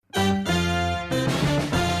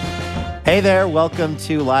Hey there, welcome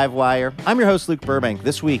to Livewire. I'm your host, Luke Burbank.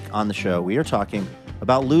 This week on the show, we are talking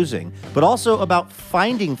about losing, but also about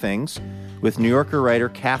finding things with New Yorker writer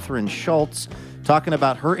Kathryn Schulz, talking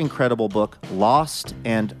about her incredible book, Lost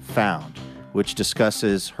and Found, which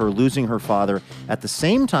discusses her losing her father at the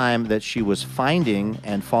same time that she was finding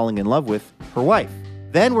and falling in love with her wife.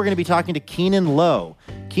 Then we're going to be talking to Keanon Lowe.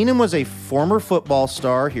 Keanon was a former football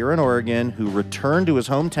star here in Oregon who returned to his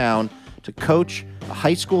hometown to coach a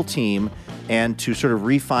high school team and to sort of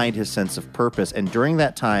re-find his sense of purpose. And during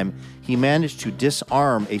that time, he managed to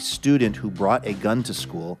disarm a student who brought a gun to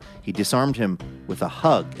school. He disarmed him with a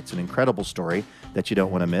hug. It's an incredible story that you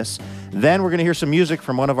don't want to miss. Then we're going to hear some music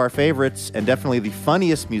from one of our favorites and definitely the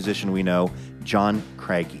funniest musician we know, John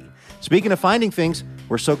Craigie. Speaking of finding things,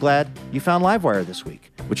 we're so glad you found Livewire this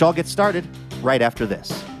week, which all gets started right after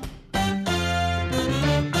this.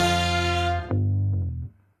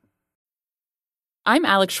 I'm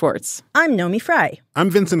Alex Schwartz. I'm Nomi Fry.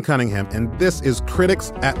 I'm Vincent Cunningham, and this is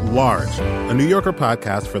Critics at Large, a New Yorker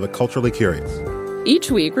podcast for the culturally curious.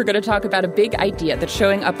 Each week, we're going to talk about a big idea that's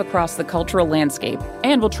showing up across the cultural landscape,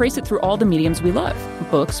 and we'll trace it through all the mediums we love.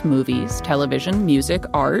 Books, movies, television, music,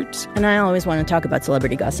 art. And I always want to talk about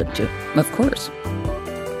celebrity gossip, too. Of course.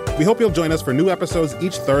 We hope you'll join us for new episodes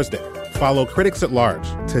each Thursday. Follow Critics at Large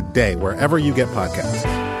today, wherever you get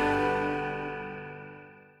podcasts.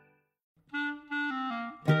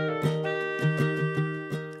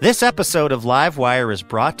 This episode of Livewire is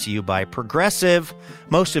brought to you by Progressive.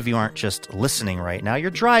 Most of you aren't just listening right now. You're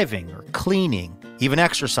driving or cleaning, even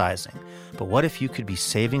exercising. But what if you could be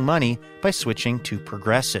saving money by switching to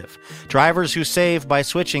Progressive? Drivers who save by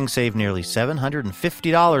switching save nearly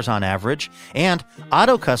 $750 on average, and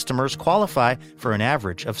auto customers qualify for an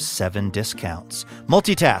average of 7 discounts.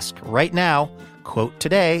 Multitask right now. Quote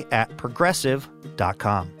today at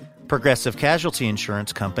Progressive.com. Progressive Casualty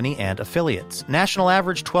Insurance Company and Affiliates. National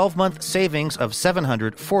average 12-month savings of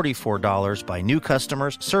 $744 by new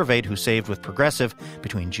customers surveyed who saved with Progressive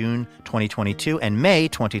between June 2022 and May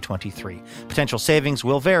 2023. Potential savings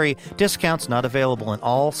will vary. Discounts not available in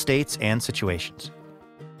all states and situations.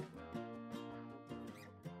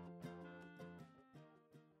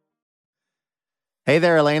 Hey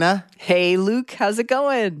there, Elena. Hey, Luke. How's it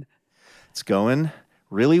going? It's going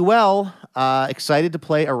really well. Excited to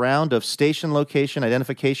play a round of station location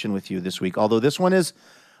identification with you this week. Although this one is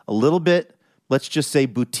a little bit, let's just say,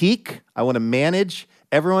 boutique. I want to manage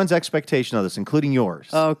everyone's expectation of this, including yours.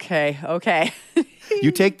 Okay.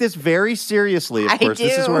 You take this very seriously, of course. I do.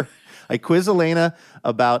 This is where I quiz Elena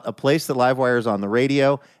about a place that Livewire is on the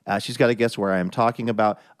radio. She's got to guess where I am talking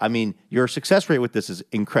about. I mean, your success rate with this is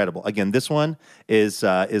incredible. Again, this one is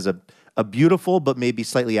a beautiful but maybe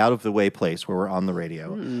slightly out of the way place where we're on the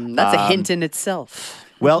radio. That's a hint in itself.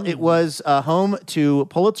 Well, it was home to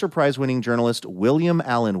Pulitzer Prize winning journalist William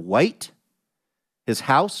Allen White. His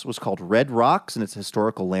house was called Red Rocks, and it's a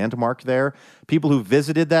historical landmark there. People who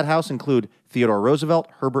visited that house include Theodore Roosevelt,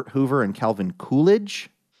 Herbert Hoover, and Calvin Coolidge.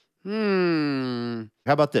 How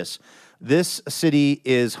about this? This city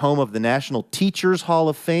is home of the National Teachers Hall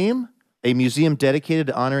of Fame, a museum dedicated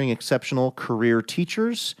to honoring exceptional career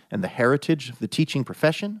teachers and the heritage of the teaching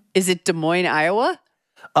profession. Is it Des Moines, Iowa?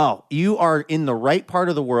 Oh, you are in the right part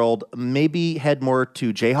of the world. Maybe head more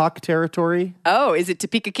to Jayhawk territory. Oh, is it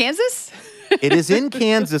Topeka, Kansas? It is in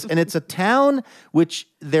Kansas, and it's a town which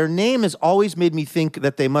their name has always made me think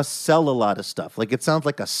that they must sell a lot of stuff. Like it sounds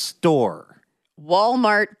like a store.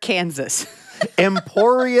 Walmart, Kansas.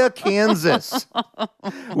 Emporia, Kansas,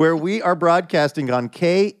 where we are broadcasting on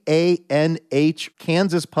KANH,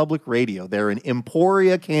 Kansas Public Radio. They're in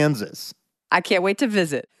Emporia, Kansas. I can't wait to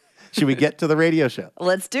visit. Should we get to the radio show?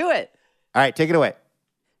 Let's do it. All right, take it away.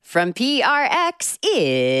 From PRX,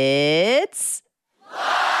 it's...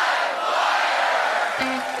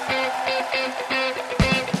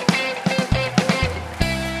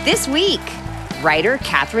 This week, writer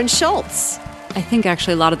Kathryn Schulz. I think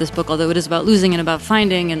actually a lot of this book, although it is about losing and about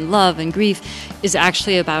finding and love and grief, is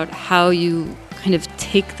actually about how you kind of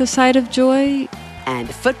take the side of joy. And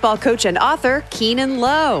football coach and author Keanon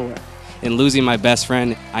Lowe. In losing my best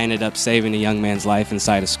friend, I ended up saving a young man's life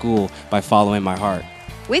inside a school by following my heart.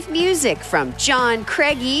 With music from John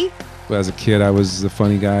Craigie. Well, as a kid, I was the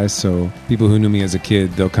funny guy, so people who knew me as a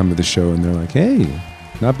kid, they'll come to the show and they're like, hey,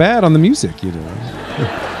 not bad on the music, you know.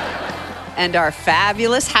 And our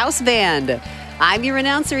fabulous house band. I'm your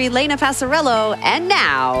announcer, Elena Passarello, and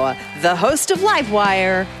now, the host of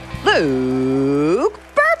Livewire, Luke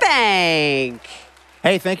Burbank.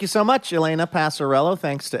 Hey, thank you so much, Elena Passarello.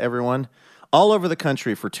 Thanks to everyone all over the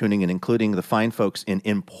country for tuning in, including the fine folks in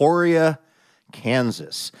Emporia,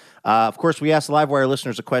 Kansas. Of course, we ask Livewire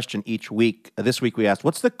listeners a question each week. This week we asked,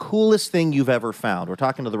 what's the coolest thing you've ever found? We're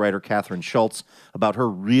talking to the writer Kathryn Schulz about her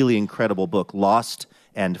really incredible book, Lost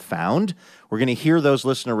and Found. We're going to hear those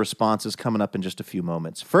listener responses coming up in just a few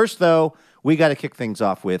moments. First, though, we got to kick things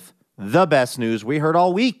off with the best news we heard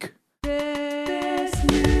all week.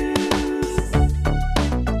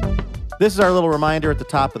 This is our little reminder at the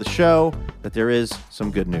top of the show that there is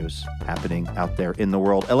some good news happening out there in the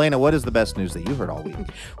world. Elena, what is the best news that you heard all week?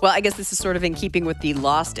 Well, I guess this is sort of in keeping with the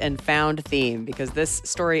lost and found theme because this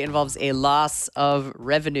story involves a loss of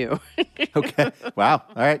revenue. Okay. Wow.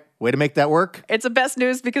 All right. Way to make that work. It's the best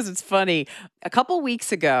news because it's funny. A couple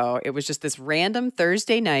weeks ago, it was just this random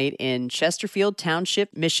Thursday night in Chesterfield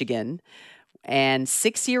Township, Michigan. And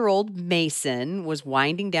 6-year-old Mason was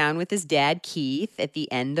winding down with his dad, Keith, at the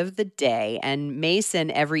end of the day. And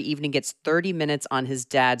Mason every evening gets 30 minutes on his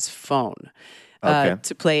dad's phone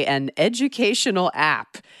to play an educational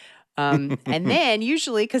app. And then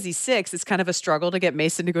usually, because he's 6, it's kind of a struggle to get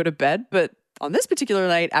Mason to go to bed. But on this particular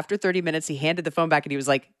night, after 30 minutes, he handed the phone back and he was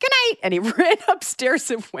like, "Good night." And he ran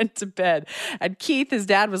upstairs and went to bed. And Keith, his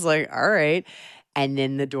dad, was like, "All right." And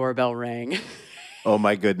then the doorbell rang. Oh,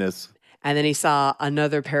 my goodness. And then he saw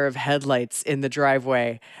another pair of headlights in the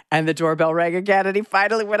driveway and the doorbell rang again. And he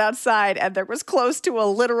finally went outside and there was close to a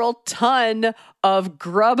literal ton of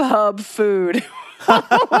Grubhub food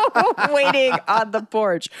waiting on the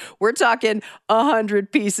porch. We're talking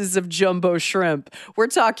 100 pieces of jumbo shrimp. We're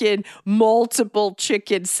talking multiple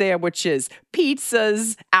chicken sandwiches,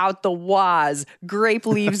 pizzas out the waz, grape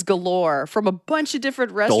leaves galore from a bunch of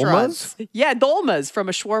different restaurants. Dolmas? Yeah, Dolmas from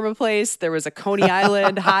a shawarma place. There was a Coney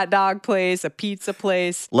Island hot dog place, a pizza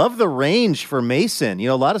place. Love the range for Mason. You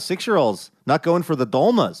know, a lot of 6-year-olds not going for the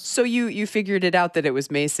Dolmas. So you figured it out that it was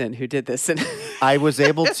Mason who did this. And I was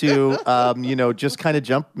able to, just kind of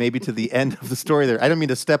jump maybe to the end of the story there. I don't mean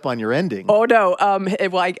to step on your ending. Oh, no.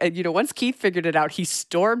 Once Keith figured it out, he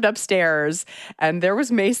stormed upstairs and there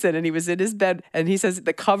was Mason and he was in his bed and he says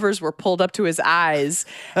the covers were pulled up to his eyes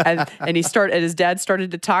and his dad started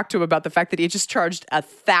to talk to him about the fact that he had just charged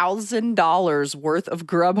 $1,000 worth of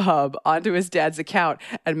Grubhub onto his dad's account.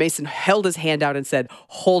 And Mason held his hand out and said,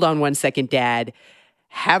 "Hold on one second, Dad.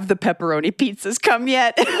 Have the pepperoni pizzas come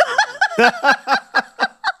yet?"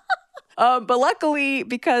 But luckily,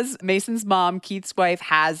 because Mason's mom, Keith's wife,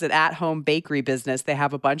 has an at-home bakery business, they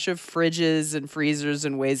have a bunch of fridges and freezers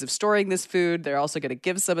and ways of storing this food. They're also going to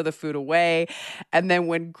give some of the food away. And then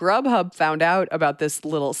when Grubhub found out about this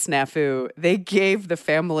little snafu, they gave the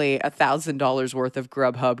family $1,000 worth of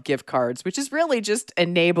Grubhub gift cards, which is really just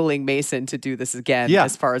enabling Mason to do this again,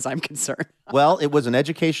 as far as I'm concerned. Well, it was an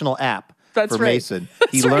educational app for right. Mason.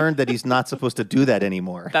 He learned that he's not supposed to do that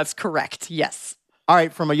anymore. That's correct, yes. All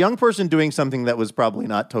right, from a young person doing something that was probably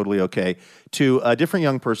not totally okay to a different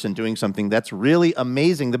young person doing something that's really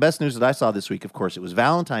amazing. The best news that I saw this week, of course, it was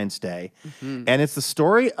Valentine's Day. Mm-hmm. And it's the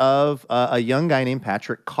story of a young guy named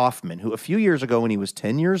Patrick Kaufman, who a few years ago when he was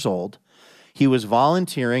 10 years old, he was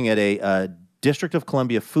volunteering at a District of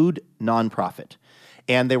Columbia food nonprofit.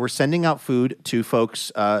 And they were sending out food to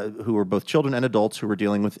folks who were both children and adults who were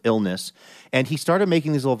dealing with illness. And he started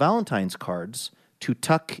making these little Valentine's cards to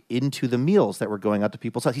tuck into the meals that were going out to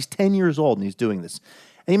people's house. He's 10 years old and he's doing this.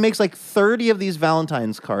 And he makes like 30 of these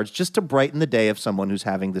Valentine's cards just to brighten the day of someone who's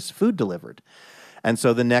having this food delivered. And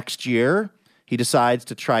so the next year, he decides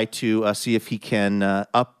to try to see if he can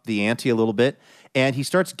up the ante a little bit. And he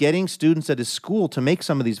starts getting students at his school to make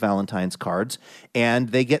some of these Valentine's cards, and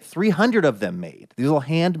they get 300 of them made. These little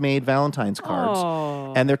handmade Valentine's cards.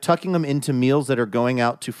 Aww. And they're tucking them into meals that are going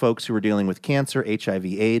out to folks who are dealing with cancer, HIV,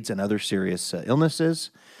 AIDS, and other serious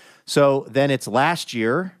illnesses. So then it's last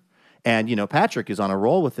year, and, Patrick is on a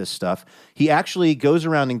roll with this stuff. He actually goes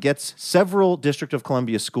around and gets several District of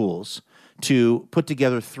Columbia schools to put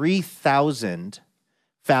together 3,000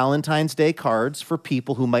 Valentine's Day cards for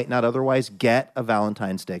people who might not otherwise get a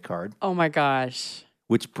Valentine's Day card. Oh, my gosh.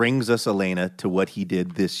 Which brings us, Elena, to what he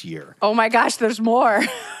did this year. Oh, my gosh, there's more.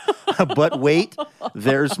 But wait,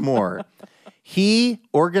 there's more. He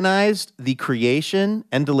organized the creation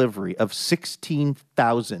and delivery of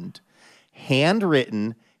 16,000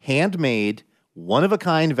 handwritten, handmade,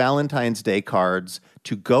 one-of-a-kind Valentine's Day cards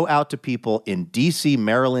to go out to people in D.C.,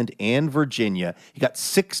 Maryland, and Virginia. He got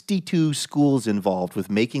 62 schools involved with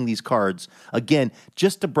making these cards, again,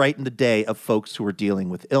 just to brighten the day of folks who are dealing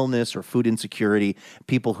with illness or food insecurity,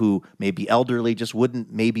 people who may be elderly, just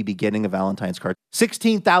wouldn't maybe be getting a Valentine's card.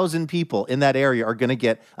 16,000 people in that area are going to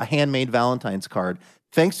get a handmade Valentine's card,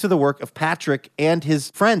 thanks to the work of Patrick and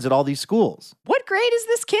his friends at all these schools. What grade is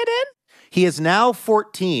this kid in? He is now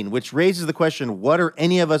 14, which raises the question, what are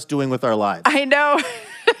any of us doing with our lives? I know.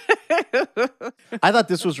 I thought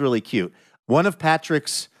this was really cute. One of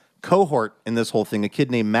Patrick's cohort in this whole thing, a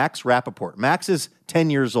kid named Max Rappaport. Max is 10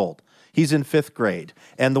 years old. He's in 5th grade.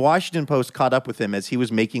 And the Washington Post caught up with him as he was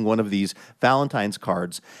making one of these Valentine's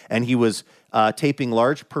cards. And he was taping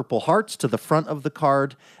large purple hearts to the front of the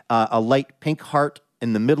card, a light pink heart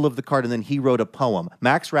in the middle of the card, and then he wrote a poem.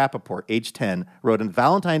 Max Rappaport, age 10, wrote a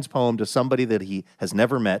Valentine's poem to somebody that he has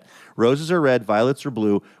never met. Roses are red, violets are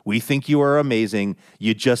blue. We think you are amazing.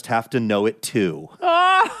 You just have to know it too.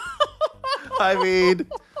 I mean,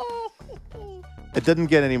 it didn't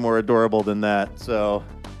get any more adorable than that. So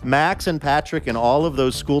Max and Patrick and all of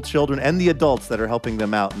those school children and the adults that are helping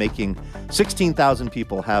them out, making 16,000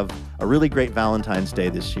 people have a really great Valentine's Day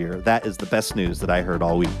this year. That is the best news that I heard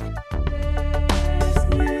all week.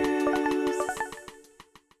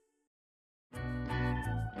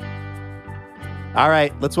 All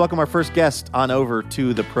right, let's welcome our first guest on over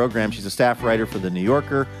to the program. She's a staff writer for The New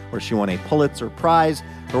Yorker, where she won a Pulitzer Prize.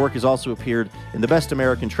 Her work has also appeared in the Best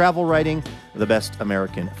American Travel Writing, the Best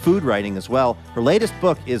American Food Writing as well. Her latest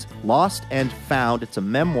book is Lost and Found. It's a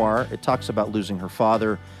memoir. It talks about losing her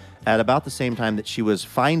father at about the same time that she was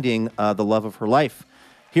finding the love of her life.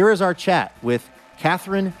 Here is our chat with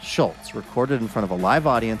Kathryn Schultz, recorded in front of a live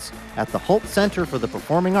audience at the Holt Center for the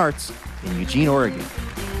Performing Arts in Eugene, Oregon.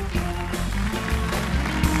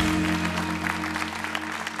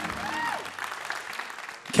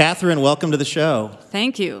 Kathryn, welcome to the show.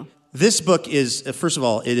 Thank you. This book is, first of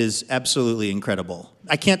all, it is absolutely incredible.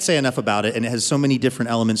 I can't say enough about it, and it has so many different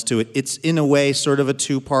elements to it. It's, in a way, sort of a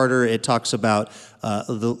two-parter. It talks about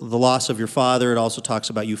the loss of your father. It also talks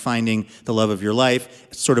about you finding the love of your life.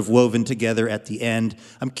 It's sort of woven together at the end.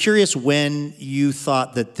 I'm curious when you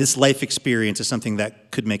thought that this life experience is something that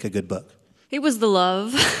could make a good book. It was the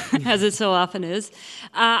love, as it so often is.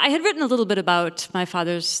 I had written a little bit about my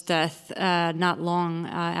father's death not long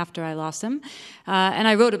after I lost him. And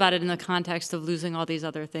I wrote about it in the context of losing all these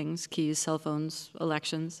other things, keys, cell phones,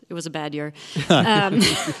 elections. It was a bad year. But yeah,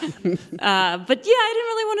 I didn't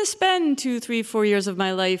really want to spend 2, 3, 4 years of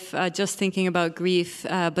my life just thinking about grief.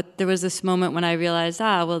 But there was this moment when I realized,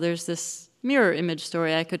 there's this mirror image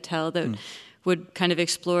story I could tell that would kind of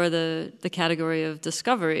explore the category of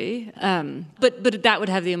discovery, but that would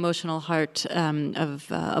have the emotional heart of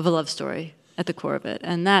a love story at the core of it.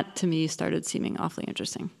 And that, to me, started seeming awfully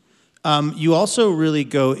interesting. You also really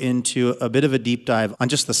go into a bit of a deep dive on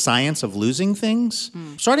just the science of losing things,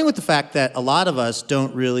 starting with the fact that a lot of us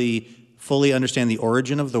don't really fully understand the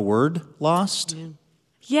origin of the word lost.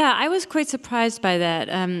 Yeah, I was quite surprised by that.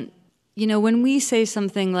 When we say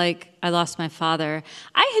something like, I lost my father,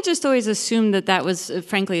 I had just always assumed that was,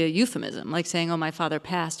 frankly, a euphemism, like saying, my father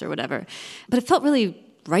passed or whatever. But it felt really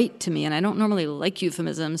right to me, and I don't normally like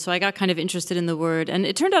euphemisms, so I got kind of interested in the word. And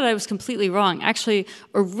it turned out I was completely wrong. Actually,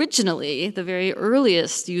 originally, the very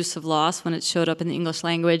earliest use of loss, when it showed up in the English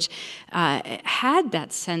language, had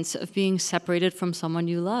that sense of being separated from someone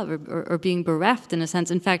you love or being bereft, in a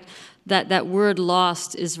sense. In fact, that word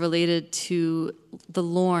lost is related to the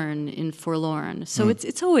lorn in forlorn. So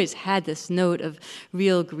it's always had this note of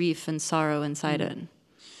real grief and sorrow inside it.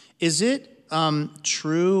 Is it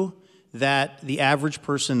true that the average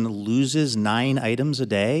person loses 9 items a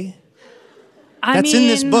day? That's in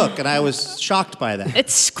this book, and I was shocked by that.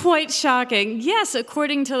 It's quite shocking. Yes,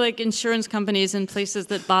 according to insurance companies and places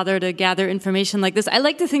that bother to gather information like this, I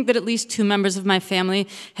like to think that at least 2 members of my family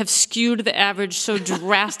have skewed the average so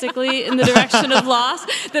drastically in the direction of loss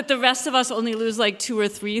that the rest of us only lose 2 or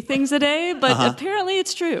 3 things a day, but apparently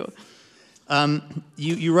it's true.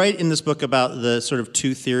 You write in this book about the sort of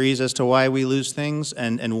 2 theories as to why we lose things,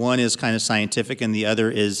 and one is kind of scientific, and the other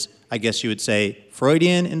is, I guess you would say,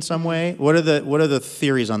 Freudian in some way. What are the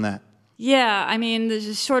theories on that? Yeah,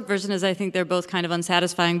 the short version is I think they're both kind of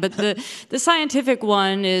unsatisfying, but the scientific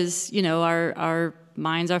one is, our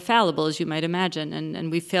minds are fallible, as you might imagine,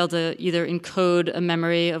 and we fail to either encode a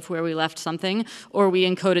memory of where we left something, or we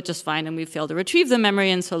encode it just fine and we fail to retrieve the memory,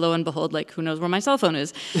 and so lo and behold, who knows where my cell phone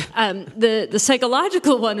is. The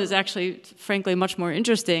psychological one is actually, frankly, much more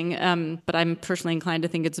interesting, but I'm personally inclined to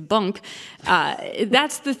think it's bunk.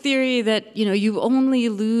 That's the theory that, you only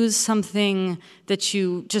lose something that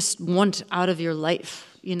you just want out of your life.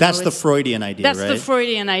 That's the Freudian idea, right? That's the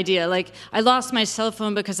Freudian idea. I lost my cell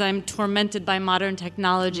phone because I'm tormented by modern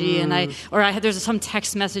technology, and there's some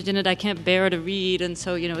text message in it I can't bear to read, and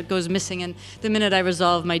so it goes missing. And the minute I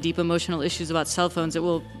resolve my deep emotional issues about cell phones, it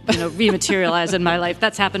will rematerialize in my life.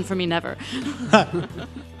 That's happened for me never.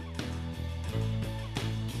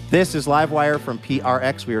 This is Livewire from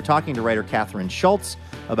PRX. We are talking to writer Kathryn Schultz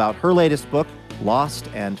about her latest book, Lost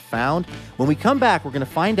and Found. When we come back, we're going to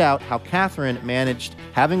find out how Catherine managed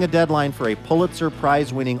having a deadline for a Pulitzer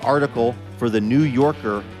Prize-winning article for The New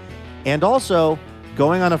Yorker, and also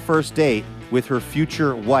going on a first date with her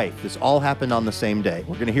future wife. This all happened on the same day.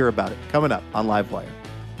 We're going to hear about it coming up on Livewire.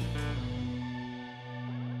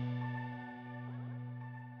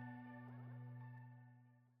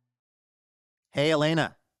 Hey,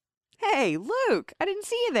 Elena. Hey, Luke, I didn't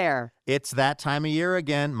see you there. It's that time of year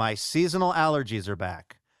again. My seasonal allergies are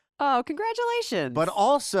back. Oh, congratulations. But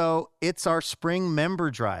also, it's our spring member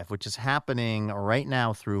drive, which is happening right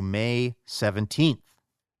now through May 17th.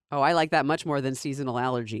 Oh, I like that much more than seasonal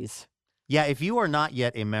allergies. Yeah, if you are not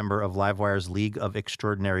yet a member of Livewire's League of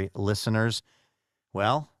Extraordinary Listeners,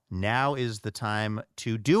 well, now is the time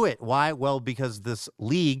to do it. Why? Well, because this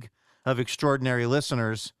League of Extraordinary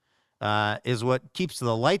Listeners is what keeps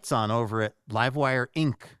the lights on over at Livewire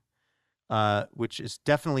Inc., which is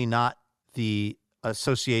definitely not the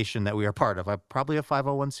association that we are part of. I'm probably a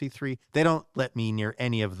 501c3. They don't let me near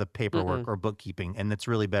any of the paperwork or bookkeeping, and it's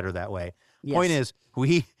really better that way. Yes. Point is,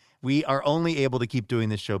 we are only able to keep doing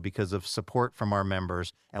this show because of support from our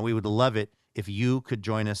members, and we would love it if you could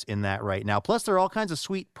join us in that right now. Plus, there are all kinds of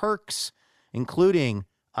sweet perks, including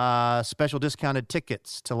special discounted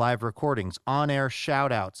tickets to live recordings, on-air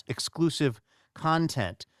shout-outs, exclusive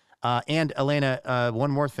content. And, Elena,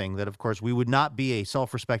 one more thing, that, of course, we would not be a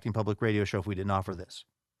self-respecting public radio show if we didn't offer this.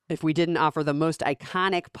 If we didn't offer the most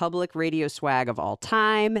iconic public radio swag of all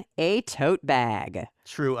time, a tote bag.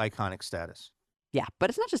 True iconic status. Yeah, but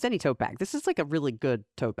it's not just any tote bag. This is like a really good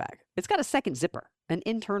tote bag. It's got a second zipper, an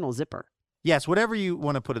internal zipper. Yes, whatever you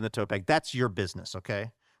want to put in the tote bag, that's your business,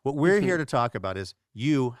 okay? What we're here to talk about is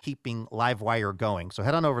you keeping Livewire going. So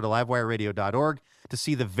head on over to livewireradio.org to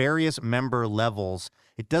see the various member levels.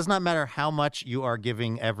 It does not matter how much you are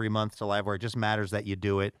giving every month to Livewire. It just matters that you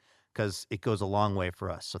do it because it goes a long way for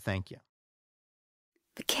us. So thank you.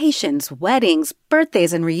 Vacations, weddings,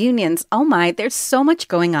 birthdays, and reunions. Oh my, there's so much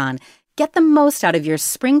going on. Get the most out of your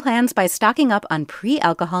spring plans by stocking up on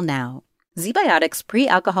pre-alcohol now. ZBiotics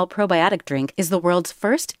Pre-Alcohol Probiotic Drink is the world's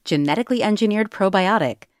first genetically engineered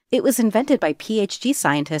probiotic. It was invented by PhD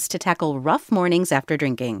scientists to tackle rough mornings after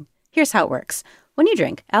drinking. Here's how it works. When you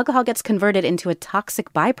drink, alcohol gets converted into a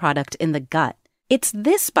toxic byproduct in the gut. It's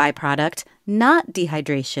this byproduct, not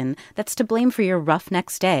dehydration, that's to blame for your rough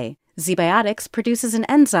next day. ZBiotics produces an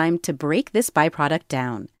enzyme to break this byproduct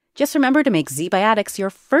down. Just remember to make ZBiotics your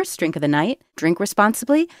first drink of the night, drink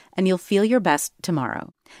responsibly, and you'll feel your best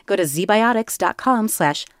tomorrow. Go to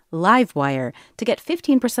zbiotics.com/livewire to get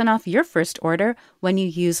 15% off your first order when you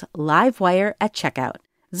use Livewire at checkout.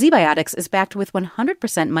 ZBiotics is backed with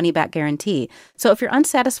 100% money-back guarantee, so if you're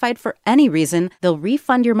unsatisfied for any reason, they'll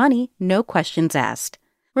refund your money, no questions asked.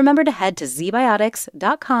 Remember to head to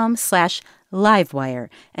zbiotics.com/livewire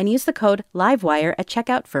and use the code LIVEWIRE at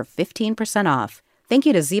checkout for 15% off. Thank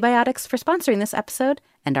you to ZBiotics for sponsoring this episode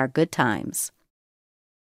and our good times.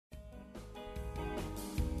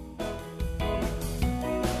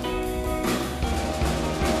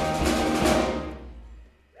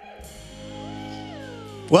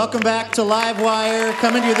 Welcome back to Livewire,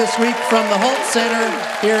 coming to you this week from the Holt Center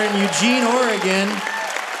here in Eugene, Oregon.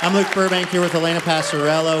 I'm Luke Burbank here with Elena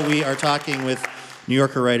Passarello. We are talking with New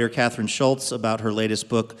Yorker writer Catherine Schultz about her latest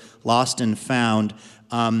book, Lost and Found.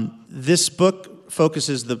 This book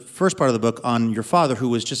focuses, the first part of the book, on your father, who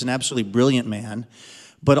was just an absolutely brilliant man,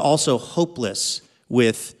 but also hopeless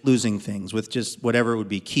with losing things, with just whatever it would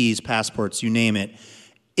be, keys, passports, you name it.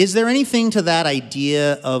 Is there anything to that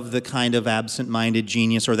idea of the kind of absent-minded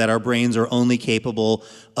genius, or that our brains are only capable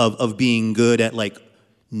of being good at, like,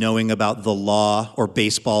 knowing about the law, or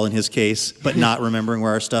baseball in his case, but not remembering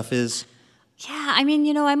where our stuff is? Yeah, I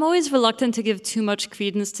mean, I'm always reluctant to give too much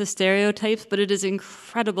credence to stereotypes, but it is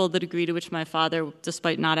incredible the degree to which my father,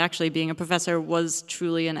 despite not actually being a professor, was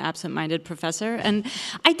truly an absent-minded professor. And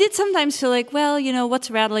I did sometimes feel like, well,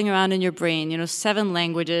 what's rattling around in your brain? 7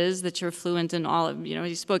 languages that you're fluent in all of,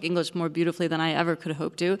 he spoke English more beautifully than I ever could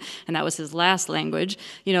hope to, and that was his last language.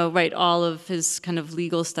 Right, all of his kind of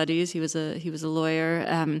legal studies. He was a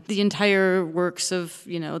lawyer. The entire works of,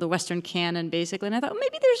 the Western canon, basically. And I thought,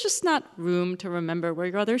 maybe there's just not room to remember where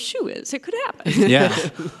your other shoe is. It could happen. Yeah.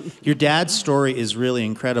 Your dad's story is really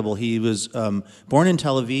incredible. He was born in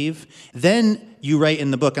Tel Aviv. Then you write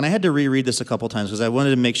in the book, and I had to reread this a couple times because I wanted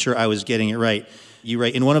to make sure I was getting it right. You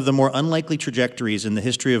write, in one of the more unlikely trajectories in the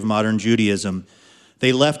history of modern Judaism,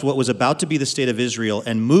 they left what was about to be the state of Israel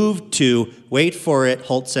and moved to, wait for it,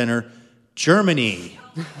 Holt Center, Germany.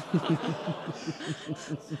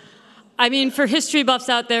 I mean, for history buffs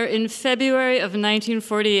out there, in February of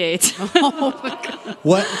 1948.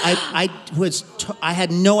 What I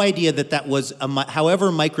had no idea that was,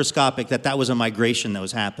 however microscopic, that was a migration that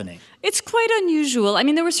was happening. It's quite unusual. I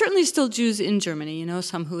mean, there were certainly still Jews in Germany,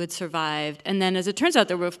 some who had survived. And then, as it turns out,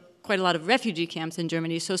 there were quite a lot of refugee camps in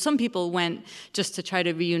Germany. So some people went just to try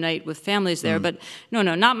to reunite with families there. But no,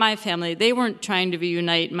 not my family. They weren't trying to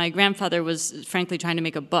reunite. My grandfather was, frankly, trying to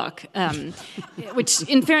make a buck, which,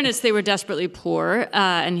 in fairness, they were desperately poor,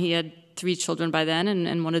 and he had 3 children by then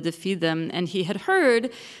and wanted to feed them. And he had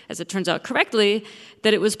heard, as it turns out correctly,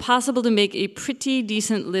 that it was possible to make a pretty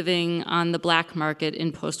decent living on the black market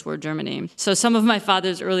in post-war Germany. So some of my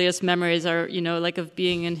father's earliest memories are, like of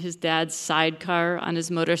being in his dad's sidecar on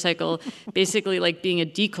his motorcycle, basically like being a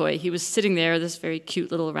decoy. He was sitting there, this very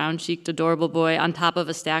cute little round-cheeked, adorable boy, on top of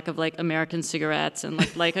a stack of like American cigarettes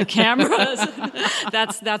and like a camera.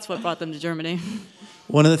 That's what brought them to Germany.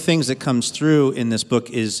 One of the things that comes through in this book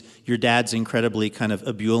is your dad's incredibly kind of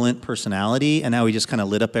ebullient personality and how he just kind of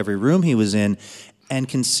lit up every room he was in. And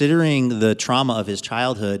considering the trauma of his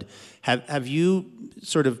childhood, have you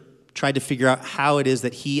sort of tried to figure out how it is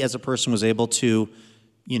that he as a person was able to,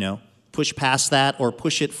 push past that or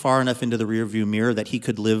push it far enough into the rearview mirror that he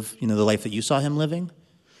could live, the life that you saw him living?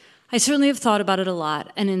 I certainly have thought about it a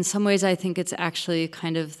lot. And in some ways, I think it's actually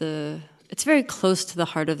kind of it's very close to the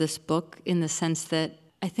heart of this book in the sense that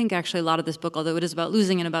I think actually a lot of this book, although it is about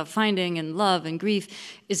losing and about finding and love and grief,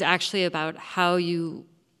 is actually about how you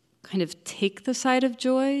kind of take the side of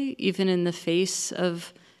joy, even in the face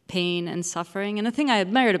of pain and suffering. And the thing I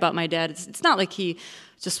admired about my dad, it's not like he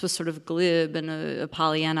just was sort of glib and a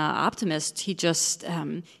Pollyanna optimist. He just,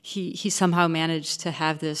 he somehow managed to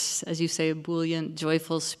have this, as you say, ebullient,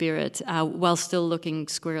 joyful spirit while still looking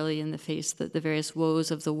squarely in the face the various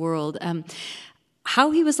woes of the world.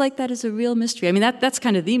 How he was like that is a real mystery. I mean, that's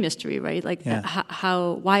kind of the mystery, right? Like,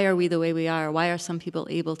 why are we the way we are? Why are some people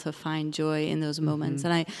able to find joy in those moments?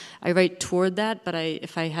 And I write toward that, but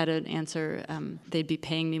if I had an answer, they'd be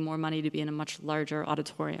paying me more money to be in a much larger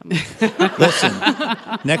auditorium. Listen,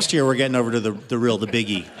 next year we're getting over to the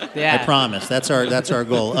biggie. Yeah. I promise. That's our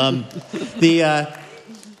goal.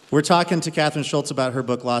 We're talking to Kathryn Schultz about her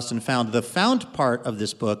book, Lost and Found. The found part of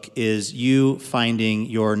this book is you finding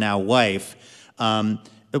your now wife.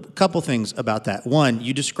 A couple things about that. One,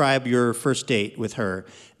 you describe your first date with her,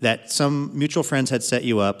 that some mutual friends had set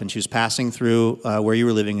you up, and she was passing through where you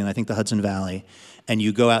were living in, I think, the Hudson Valley, and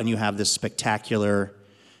you go out and you have this spectacular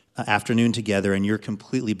afternoon together, and you're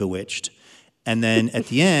completely bewitched. And then at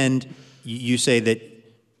the end, you say that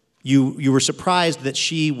you were surprised that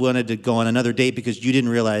she wanted to go on another date because you didn't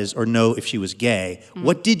realize or know if she was gay.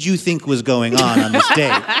 What did you think was going on this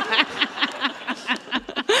date?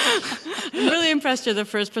 I'm really impressed you're the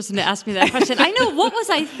first person to ask me that question. I know, what was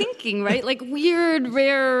I thinking, right? Like, weird,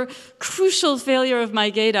 rare, crucial failure of my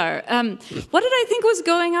gaydar. What did I think was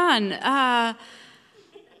going on?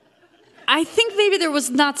 I think maybe there was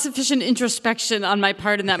not sufficient introspection on my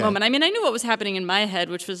part in that moment. I mean, I knew what was happening in my head,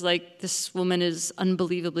 which was like, this woman is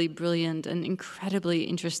unbelievably brilliant and incredibly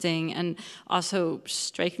interesting and also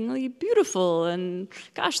strikingly beautiful. And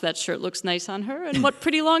gosh, that shirt looks nice on her. And what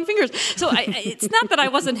pretty long fingers. So it's not that I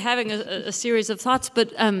wasn't having a series of thoughts,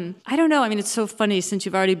 but I don't know. I mean, it's so funny since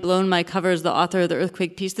you've already blown my cover as the author of the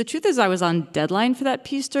Earthquake piece. The truth is I was on deadline for that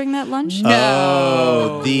piece during that lunch.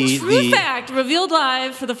 No. True fact, revealed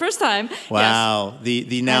live for the first time. Wow, yes.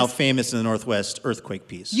 The now famous in the Northwest Earthquake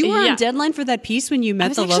piece. You were on deadline for that piece when you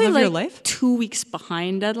met the love of your life? 2 weeks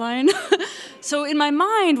behind deadline. So in my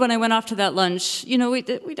mind, when I went off to that lunch,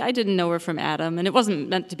 I didn't know her from Adam, and it wasn't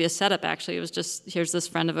meant to be a setup, actually. It was just, here's this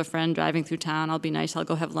friend of a friend driving through town. I'll be nice. I'll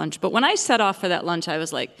go have lunch. But when I set off for that lunch, I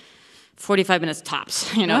was like, 45 minutes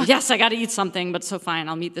tops, Yes, I got to eat something, but so fine,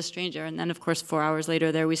 I'll meet this stranger. And then, of course, 4 hours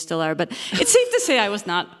later, there we still are. But it's safe to say I was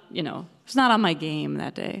not, was not on my game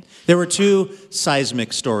that day. There were 2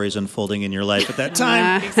 seismic stories unfolding in your life at that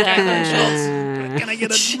time. Exactly. Can I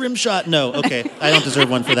get a rim shot? No. Okay, I don't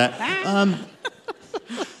deserve one for that.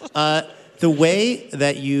 The way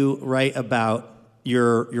that you write about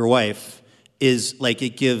your wife is like,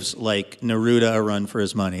 it gives like Neruda a run for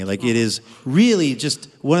his money. Like, it is really just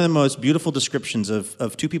one of the most beautiful descriptions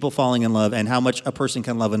of 2 people falling in love and how much a person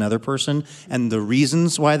can love another person and the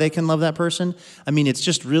reasons why they can love that person. I mean, it's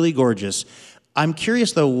just really gorgeous. I'm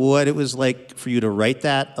curious, though, what it was like for you to write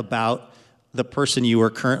that about the person you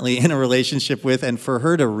are currently in a relationship with and for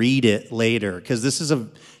her to read it later, because this is a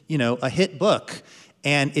hit book.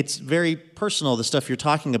 And it's very personal, the stuff you're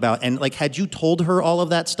talking about. And like, had you told her all of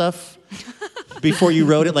that stuff before you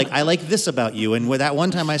wrote it? Like, I like this about you. And that one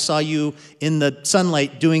time I saw you in the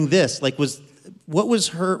sunlight doing this. Like, was What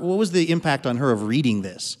was the impact on her of reading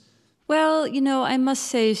this? Well, I must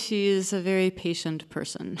say she is a very patient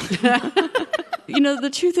person. The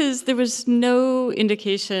truth is there was no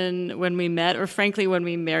indication when we met, or frankly when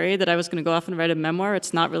we married, that I was going to go off and write a memoir.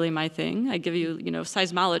 It's not really my thing. I give you,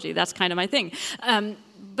 seismology. That's kind of my thing.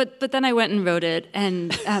 But then I went and wrote it,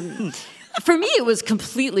 and for me it was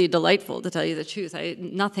completely delightful, to tell you the truth.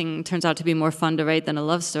 Nothing turns out to be more fun to write than a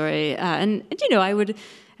love story.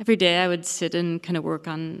 Every day I would sit and kind of work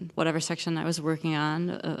on whatever section I was working on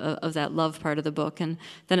of that love part of the book, and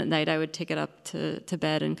then at night I would take it up to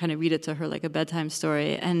bed and kind of read it to her like a bedtime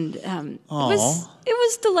story. And it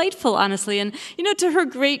was delightful, honestly. And to her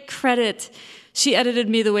great credit, she edited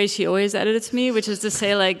me the way she always edits me, which is to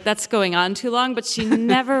say, like, that's going on too long. But she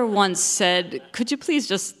never once said, "Could you please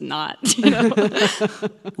just not?"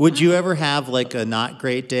 Would you ever have like a not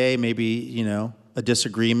great day? Maybe a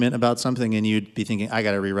disagreement about something, and you'd be thinking, I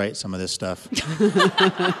got to rewrite some of this stuff.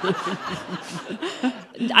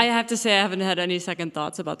 I have to say I haven't had any second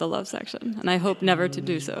thoughts about the love section, and I hope never to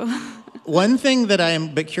do so. One thing that I am a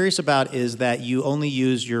bit curious about is that you only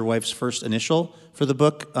used your wife's first initial for the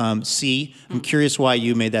book, C. I'm curious why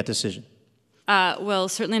you made that decision. Well,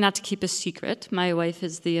 certainly not to keep a secret. My wife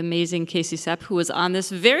is the amazing Casey Sepp, who was on this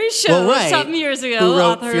very show some years ago. Who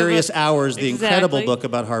wrote Furious Hours, the incredible book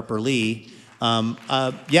about Harper Lee.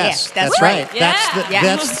 Yes, that's right. Yeah.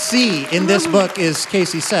 That's C in this book is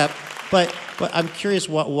Casey Sepp. But I'm curious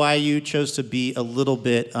why you chose to be a little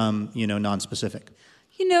bit, non-specific.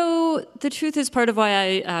 The truth is, part of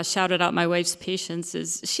why I shouted out my wife's patience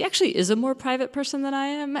is she actually is a more private person than I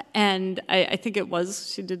am. And I think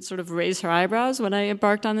she did sort of raise her eyebrows when I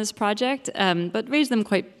embarked on this project, but raised them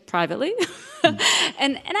quite privately.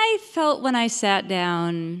 And I felt when I sat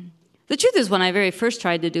down... The truth is, when I very first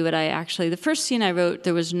tried to do it, the first scene I wrote,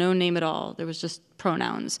 there was no name at all. There was just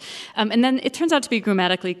pronouns. And then it turns out to be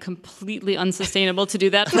grammatically completely unsustainable to do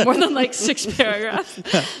that for more than 6 paragraphs.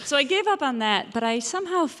 So I gave up on that, but I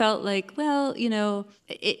somehow felt like,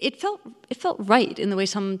 it felt right in the way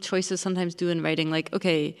some choices sometimes do in writing. Like,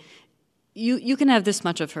 okay, you can have this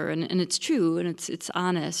much of her, and it's true, and it's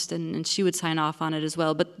honest, and she would sign off on it as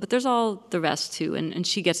well. But there's all the rest too, and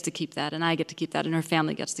she gets to keep that, and I get to keep that, and her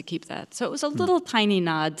family gets to keep that. So it was a little tiny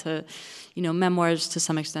nod to, memoirs to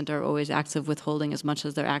some extent are always acts of withholding as much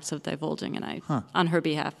as they're acts of divulging, and I, on her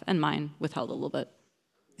behalf and mine, withheld a little bit.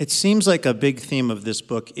 It seems like a big theme of this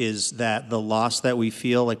book is that the loss that we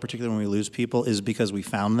feel, like particularly when we lose people, is because we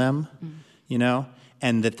found them,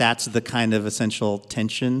 and that's the kind of essential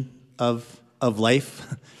tension of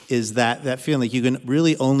life, is that feeling like you can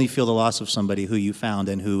really only feel the loss of somebody who you found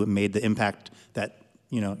and who made the impact that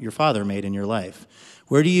your father made in your life.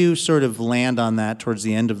 Where do you sort of land on that towards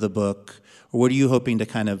the end of the book, or what are you hoping to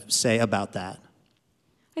kind of say about that?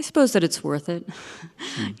 I suppose that it's worth it.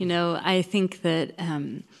 I think that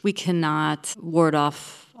we cannot ward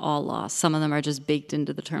off all loss. Some of them are just baked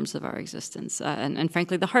into the terms of our existence. And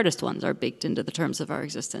frankly, the hardest ones are baked into the terms of our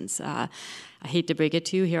existence. I hate to break it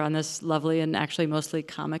to you here on this lovely and actually mostly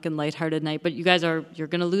comic and lighthearted night, but you're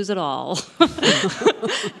going to lose it all.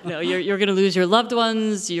 You're going to lose your loved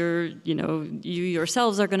ones. You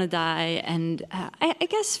yourselves are going to die. And I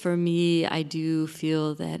guess for me, I do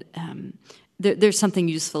feel that there's something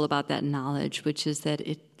useful about that knowledge, which is that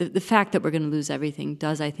the fact that we're going to lose everything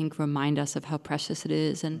does, I think, remind us of how precious it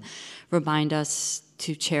is, and remind us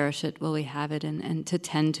to cherish it while we have it, and to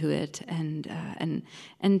tend to it,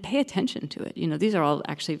 and pay attention to it. These are all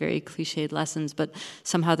actually very cliched lessons, but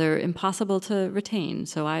somehow they're impossible to retain.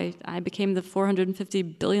 So I became the 450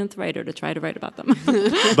 billionth writer to try to write about them.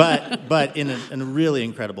 but in a really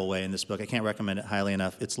incredible way in this book. I can't recommend it highly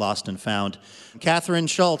enough. It's Lost and Found. Kathryn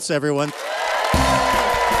Schultz, everyone.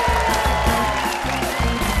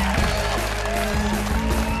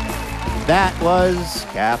 That was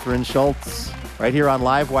Kathryn Schultz right here on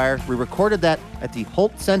Livewire. We recorded that at the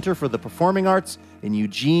Holt Center for the Performing Arts in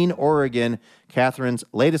Eugene, Oregon. Kathryn's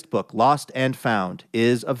latest book, Lost and Found,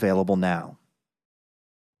 is available now.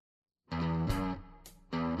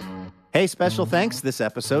 Hey, special thanks this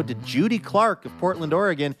episode to Judy Clark of Portland,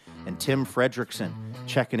 Oregon, and Tim Fredrickson,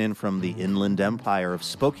 checking in from the Inland Empire of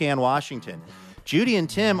Spokane, Washington. Judy and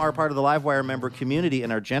Tim are part of the Livewire member community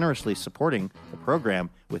and are generously supporting the program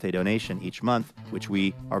with a donation each month, which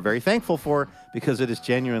we are very thankful for because it is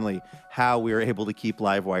genuinely how we are able to keep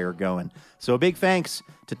Livewire going. So a big thanks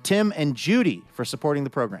to Tim and Judy for supporting the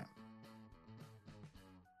program.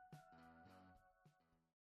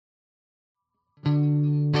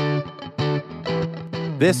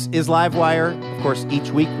 This is Livewire. Of course,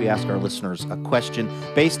 each week we ask our listeners a question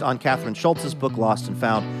based on Kathryn Schultz's book, Lost and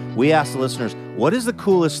Found. We ask the listeners, what is the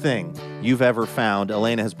coolest thing you've ever found.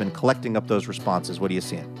 Elena has been collecting up those responses. What are you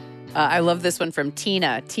seeing? I love this one from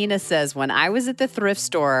Tina. Tina says, when I was at the thrift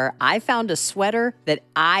store, I found a sweater that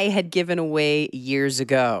I had given away years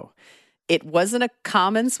ago. It wasn't a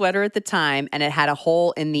common sweater at the time, and it had a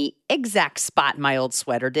hole in the exact spot my old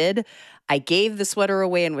sweater did. I gave the sweater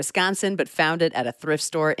away in Wisconsin, but found it at a thrift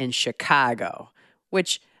store in Chicago,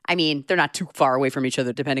 which, I mean, they're not too far away from each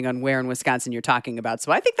other, depending on where in Wisconsin you're talking about.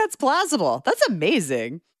 So I think that's plausible. That's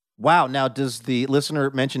amazing. Wow. Now, does the listener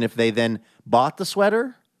mention if they then bought the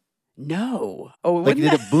sweater? No. Oh, like,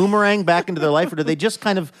 did it boomerang back into their life, or did they just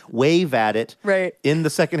kind of wave at it in the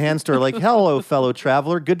secondhand store like, hello, fellow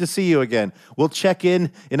traveler, good to see you again. We'll check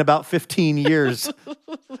in about 15 years.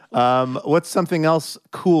 What's something else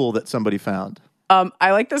cool that somebody found?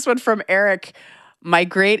 I like this one from Eric. My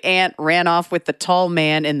great aunt ran off with the tall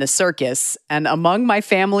man in the circus, and among my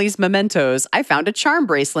family's mementos, I found a charm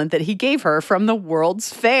bracelet that he gave her from the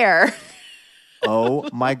World's Fair. Oh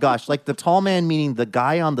my gosh. Like the tall man, meaning the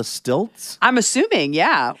guy on the stilts? I'm assuming,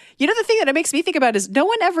 yeah. You know, the thing that it makes me think about is no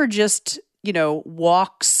one ever just,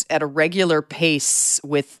 walks at a regular pace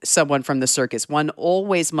with someone from the circus. One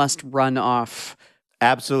always must run off.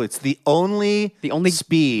 Absolutely. It's the only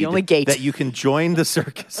speed, the only gate that you can join the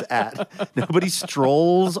circus at. Nobody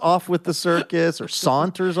strolls off with the circus or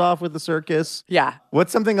saunters off with the circus. Yeah.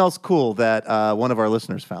 What's something else cool that one of our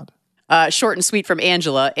listeners found? Short and sweet from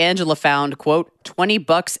Angela. Angela found, quote,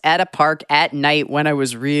 $20 at a park at night when I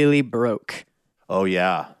was really broke. Oh,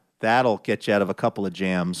 yeah. That'll get you out of a couple of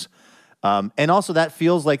jams. And also that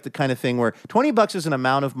feels like the kind of thing where $20 is an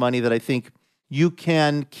amount of money that I think you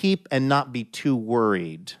can keep and not be too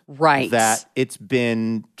worried. Right. That it's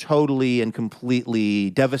been totally and completely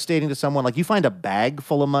devastating to someone. Like you find a bag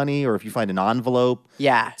full of money, or if you find an envelope.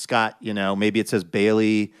 Yeah. It's got, maybe it says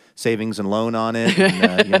Bailey Savings and Loan on it.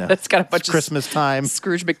 And, it's got a bunch of Christmas time.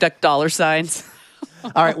 Scrooge McDuck dollar signs.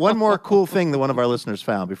 All right, one more cool thing that one of our listeners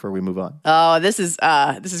found before we move on. Oh, this is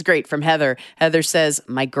great from Heather. Heather says,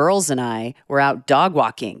 my girls and I were out dog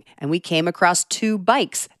walking, and we came across 2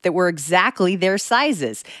 bikes that were exactly their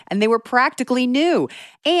sizes, and they were practically new,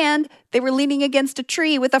 and they were leaning against a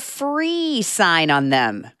tree with a free sign on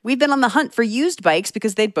them. We've been on the hunt for used bikes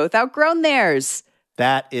because they'd both outgrown theirs.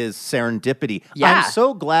 That is serendipity. Yeah. I'm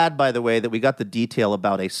so glad, by the way, that we got the detail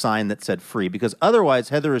about a sign that said free, because otherwise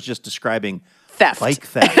Heather is just describing theft. Bike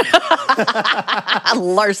theft.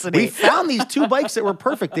 Larceny. We found these 2 bikes that were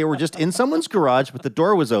perfect. They were just in someone's garage, but the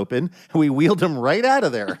door was open, and we wheeled them right out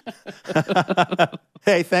of there.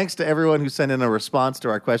 Hey, thanks to everyone who sent in a response to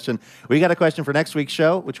our question. We got a question for next week's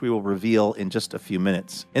show, which we will reveal in just a few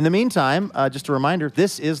minutes. In the meantime, just a reminder,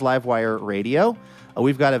 this is Livewire Radio.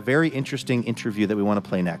 We've got a very interesting interview that we want to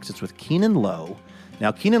play next. It's with Keanon Lowe.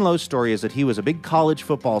 Now, Keanon Lowe's story is that he was a big college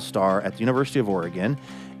football star at the University of Oregon,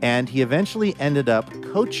 and he eventually ended up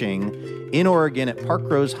coaching in Oregon at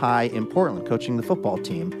Parkrose High in Portland, coaching the football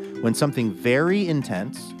team, when something very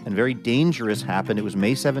intense and very dangerous happened. It was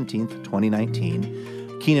May 17th,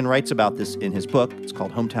 2019. Keanon writes about this in his book. It's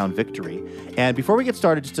called Hometown Victory. And before we get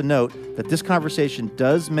started, just a note that this conversation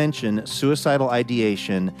does mention suicidal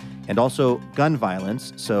ideation and also gun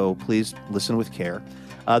violence, so please listen with care.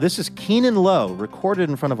 This is Keanon Lowe, recorded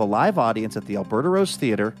in front of a live audience at the Alberta Rose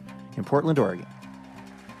Theater in Portland, Oregon.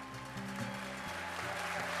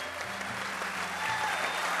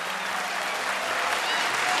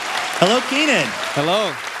 Hello, Keanon.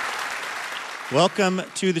 Hello. Welcome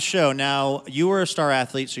to the show. Now, you were a star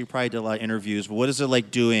athlete, so you probably did a lot of interviews, but what is it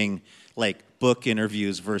like doing, book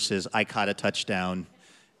interviews versus I caught a touchdown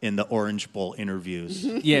in the Orange Bowl interviews?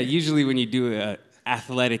 Yeah, usually when you do an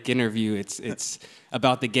athletic interview, it's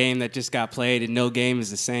about the game that just got played, and no game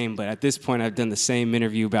is the same. But at this point, I've done the same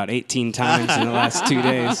interview about 18 times in the last 2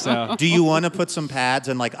 days. So, do you want to put some pads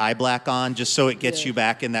and eye black on just so it gets you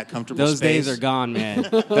back in that comfortable Those space? days are gone, man.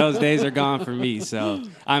 Those days are gone for me. So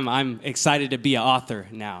I'm excited to be an author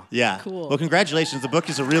now. Yeah. Cool. Well, congratulations. The book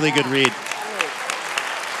is a really good read.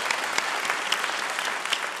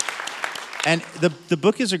 And the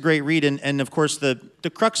book is a great read, and of course the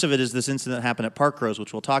crux of it is this incident that happened at Parkrose,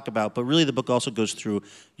 which we'll talk about, but really the book also goes through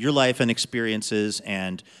your life and experiences,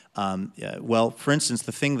 and, for instance,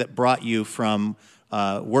 the thing that brought you from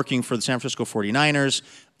working for the San Francisco 49ers,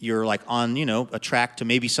 you're on, a track to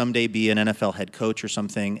maybe someday be an NFL head coach or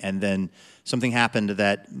something, and then something happened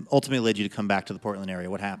that ultimately led you to come back to the Portland area.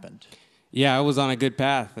 What happened? Yeah, I was on a good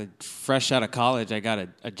path. Fresh out of college, I got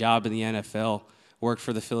a job in the NFL. Worked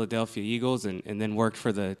for the Philadelphia Eagles and then worked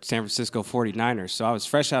for the San Francisco 49ers. So I was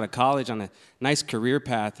fresh out of college on a nice career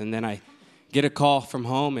path, and then I get a call from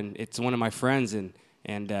home, and it's one of my friends, and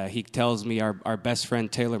And he tells me our best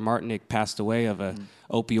friend Taylor Martinick passed away of a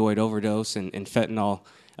opioid overdose, and fentanyl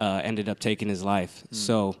ended up taking his life.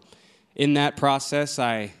 So in that process,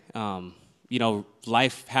 life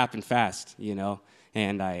happened fast,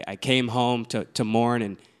 and I came home to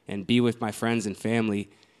mourn and be with my friends and family.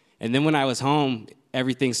 And then when I was home,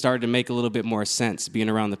 everything started to make a little bit more sense, being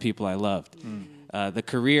around the people I loved. The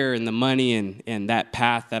career and the money and that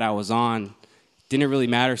path that I was on didn't really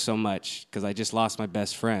matter so much because I just lost my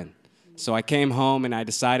best friend. So I came home and I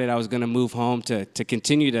decided I was going to move home to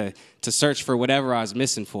continue to search for whatever I was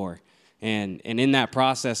missing for. And in that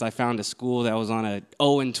process, I found a school that was on a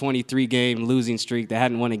 0-23 game losing streak that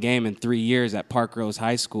hadn't won a game in 3 years at Park Rose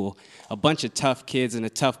High School. A bunch of tough kids in a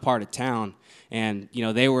tough part of town. And,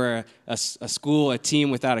 they were a school, a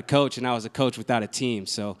team without a coach, and I was a coach without a team.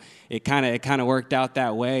 So it kind of worked out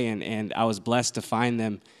that way, and I was blessed to find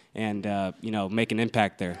them and, make an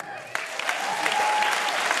impact there.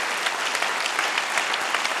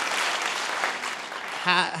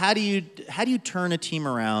 How do you turn a team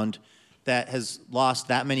around that has lost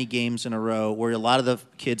that many games in a row, where a lot of the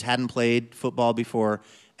kids hadn't played football before,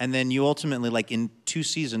 and then you ultimately, like in 2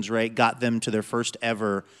 seasons, right, got them to their first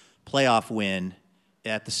ever playoff win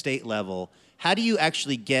at the state level? How do you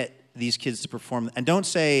actually get these kids to perform? And don't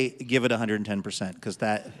say give it 110%, because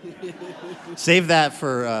that save that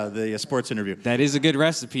for the sports interview. That is a good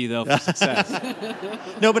recipe, though, for success.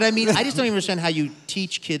 No, but I mean, I just don't even understand how you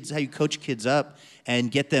teach kids, how you coach kids up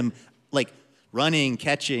and get them like running,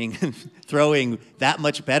 catching, throwing that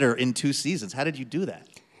much better in 2 seasons. How did you do that?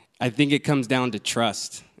 I think it comes down to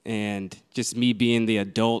trust and just me being the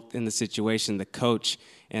adult in the situation, the coach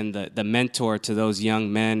and the mentor to those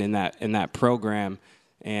young men in that program.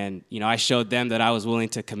 And, I showed them that I was willing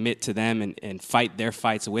to commit to them and fight their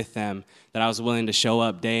fights with them, that I was willing to show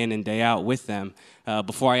up day in and day out with them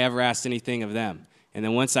before I ever asked anything of them. And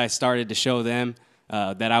then once I started to show them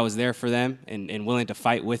that I was there for them and willing to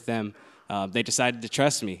fight with them, they decided to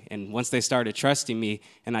trust me. And once they started trusting me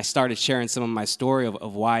and I started sharing some of my story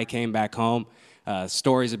of why I came back home,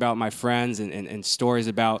 stories about my friends and stories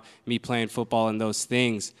about me playing football and those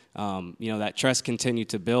things, that trust continued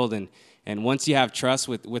to build. And once you have trust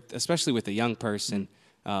with especially with a young person,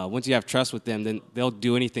 once you have trust with them, then they'll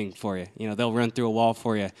do anything for you. They'll run through a wall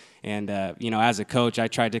for you. And, as a coach, I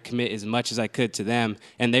tried to commit as much as I could to them,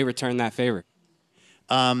 and they returned that favor.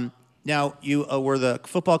 Now, you were the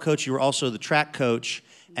football coach. You were also the track coach.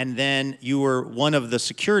 And then you were one of the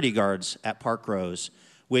security guards at Park Rose,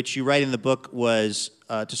 which you write in the book was,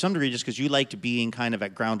 to some degree, just because you liked being kind of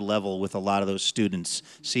at ground level with a lot of those students,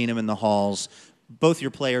 seeing them in the halls, both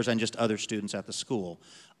your players and just other students at the school.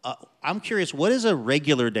 I'm curious, what is a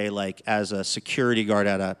regular day like as a security guard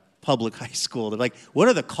at a public high school? Like, what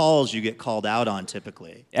are the calls you get called out on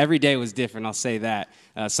typically? Every day was different, I'll say that.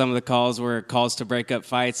 Some of the calls were calls to break up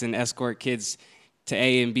fights and escort kids to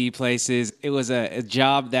A and B places. It was a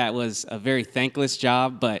job that was a very thankless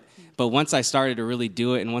job, but once I started to really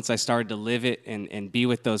do it and once I started to live it and be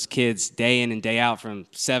with those kids day in and day out from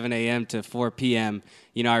 7 a.m. to 4 p.m.,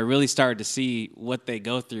 I really started to see what they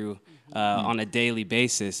go through on a daily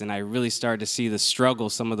basis, and I really started to see the struggle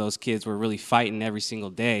some of those kids were really fighting every single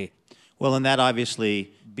day. Well, and that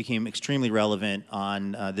obviously became extremely relevant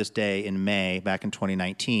on this day in May, back in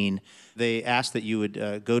 2019. They asked that you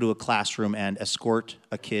would go to a classroom and escort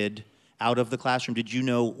a kid out of the classroom. Did you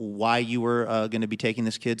know why you were going to be taking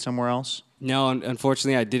this kid somewhere else? No,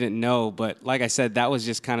 unfortunately, I didn't know. But like I said, that was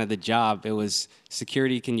just kind of the job. It was,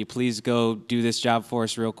 security, can you please go do this job for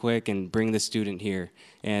us real quick and bring the student here?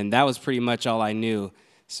 And that was pretty much all I knew.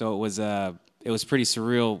 So it was pretty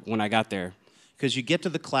surreal when I got there. Because you get to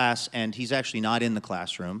the class, and he's actually not in the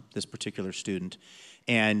classroom, this particular student,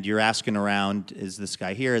 and you're asking around, is this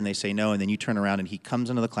guy here? And they say no, and then you turn around, and he comes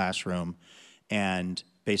into the classroom and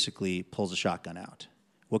basically pulls a shotgun out.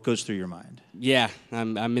 What goes through your mind? Yeah,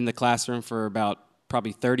 I'm in the classroom for about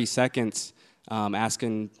probably 30 seconds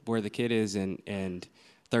asking where the kid is, and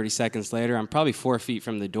 30 seconds later, I'm probably 4 feet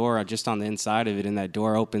from the door, just on the inside of it, and that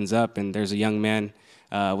door opens up, and there's a young man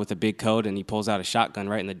with a big coat, and he pulls out a shotgun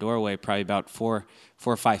right in the doorway, probably about 4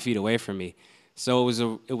 or 5 feet away from me. So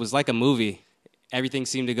it was like a movie. Everything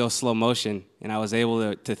seemed to go slow motion, and I was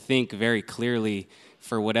able to think very clearly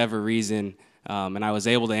for whatever reason. And I was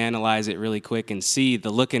able to analyze it really quick and see the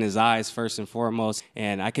look in his eyes first and foremost.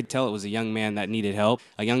 And I could tell it was a young man that needed help,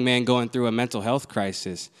 a young man going through a mental health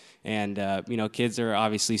crisis. And, kids are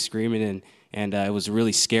obviously screaming, and it was a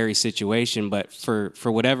really scary situation. But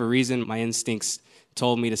for whatever reason, my instincts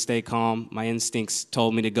told me to stay calm. My instincts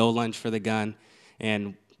told me to go lunge for the gun.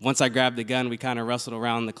 And once I grabbed the gun, we kind of wrestled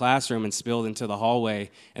around the classroom and spilled into the hallway.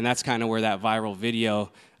 And that's kind of where that viral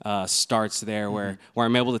video starts there, where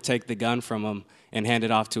I'm able to take the gun from him and hand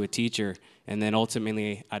it off to a teacher. And then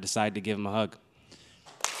ultimately, I decided to give him a hug.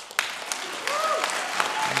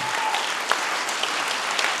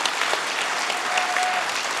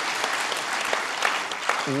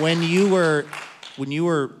 When you were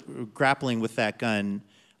grappling with that gun,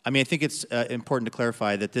 I mean, I think it's important to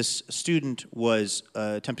clarify that this student was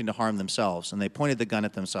attempting to harm themselves, and they pointed the gun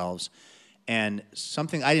at themselves. And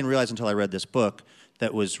something I didn't realize until I read this book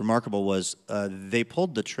that was remarkable was they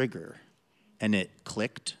pulled the trigger, and it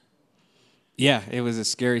clicked. Yeah, it was a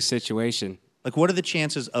scary situation. Like, what are the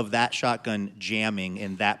chances of that shotgun jamming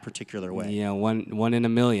in that particular way? You know, one in a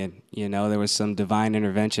million. You know, there was some divine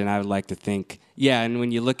intervention, I would like to think. Yeah, and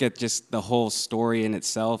when you look at just the whole story in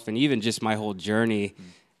itself, and even just my whole journey,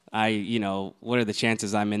 what are the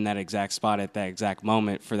chances I'm in that exact spot at that exact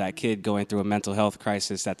moment for that kid going through a mental health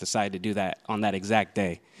crisis that decided to do that on that exact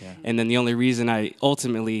day? Yeah. And then the only reason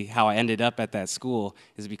how I ended up at that school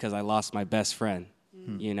is because I lost my best friend.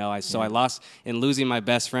 You know, I lost in losing my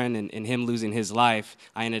best friend and him losing his life.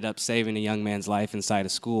 I ended up saving a young man's life inside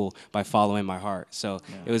of school by following my heart. So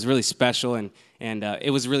it was really special, and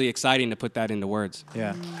it was really exciting to put that into words.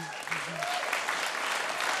 Yeah.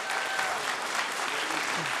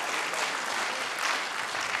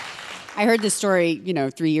 I heard this story,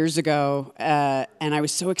 3 years ago, and I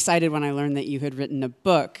was so excited when I learned that you had written a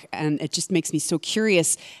book. And it just makes me so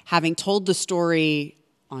curious, having told the story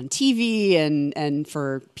on TV and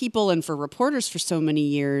for people and for reporters for so many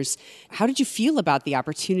years. How did you feel about the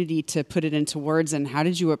opportunity to put it into words, and how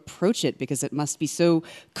did you approach it? Because it must be so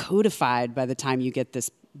codified by the time you get this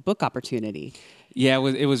book opportunity. Yeah,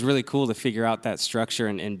 it was really cool to figure out that structure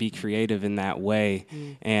and be creative in that way.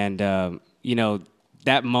 And,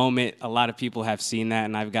 that moment, a lot of people have seen that,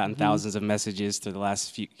 and I've gotten thousands of messages through the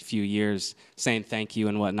last few years saying thank you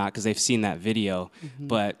and whatnot because they've seen that video.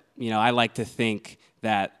 But, I like to think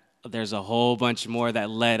that there's a whole bunch more that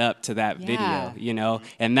led up to that video,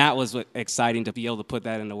 and that was exciting to be able to put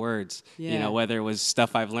that into words, whether it was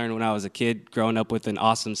stuff I've learned when I was a kid, growing up with an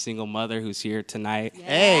awesome single mother who's here tonight. Yeah.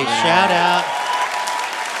 Hey, shout out.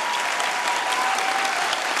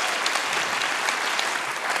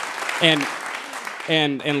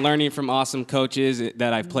 And learning from awesome coaches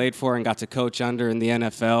that I've played for and got to coach under in the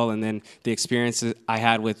NFL, and then the experiences I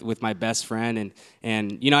had with my best friend,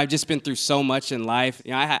 and I've just been through so much in life.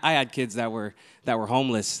 I had kids that were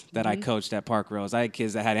homeless that I coached at Park Rose. I had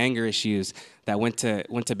kids that had anger issues that went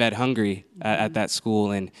to bed hungry at that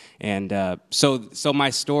school, and so my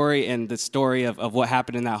story and the story of what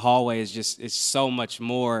happened in that hallway is so much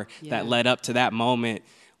more that led up to that moment,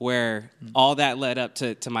 where all that led up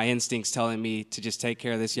to my instincts telling me to just take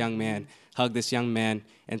care of this young man, hug this young man,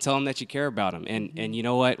 and tell him that you care about him. And you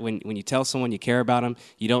know what? When you tell someone you care about them,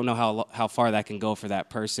 you don't know how far that can go for that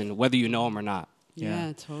person, whether you know them or not.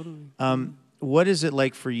 Yeah, totally. What is it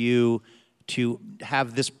like for you to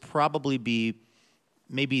have this probably be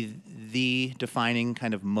maybe the defining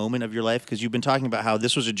kind of moment of your life? Because you've been talking about how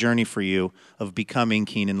this was a journey for you of becoming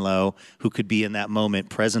Keanon Lowe, who could be in that moment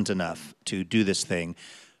present enough to do this thing.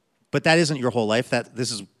 But that isn't your whole life.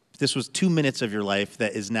 This was 2 minutes of your life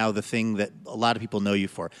that is now the thing that a lot of people know you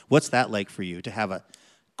for. What's that like for you, to have a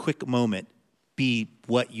quick moment be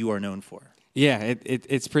what you are known for? Yeah,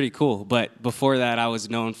 it's pretty cool. But before that, I was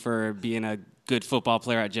known for being a good football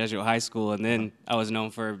player at Jesuit High School, and then I was known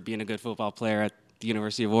for being a good football player at the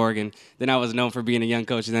University of Oregon. Then I was known for being a young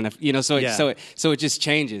coach, and then so it just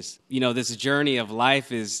changes. This journey of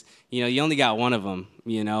life is, you only got one of them.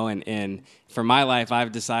 And for my life,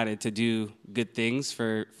 I've decided to do good things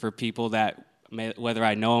for people that, whether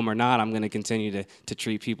I know them or not, I'm going to continue to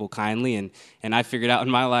treat people kindly. And I figured out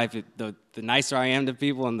in my life, the nicer I am to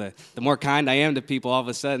people and the more kind I am to people, all of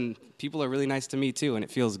a sudden, people are really nice to me too, and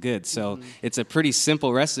it feels good. So it's a pretty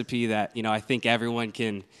simple recipe that, I think everyone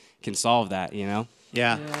can solve that,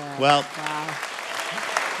 Yeah. Well,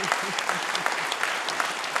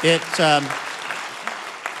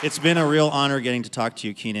 it's been a real honor getting to talk to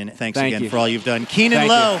you, Keanon. Thank again for all you've done. Keanon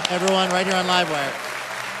Lowe, everyone, right here on Livewire.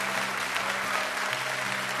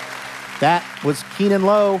 That was Keanon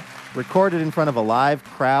Lowe, recorded in front of a live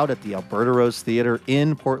crowd at the Alberta Rose Theater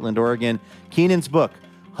in Portland, Oregon. Keanon's book,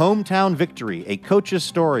 Hometown Victory, A Coach's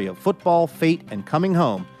Story of Football, Fate, and Coming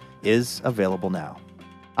Home, is available now.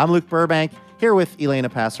 I'm Luke Burbank, here with Elena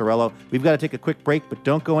Passarello. We've got to take a quick break, but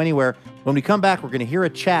don't go anywhere. When we come back, we're going to hear a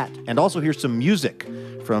chat and also hear some music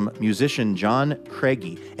from musician John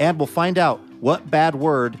Craigie. And we'll find out what bad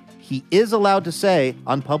word he is allowed to say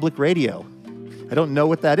on public radio. I don't know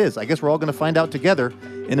what that is. I guess we're all going to find out together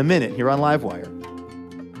in a minute here on Livewire.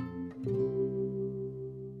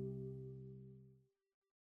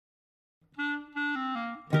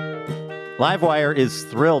 Livewire is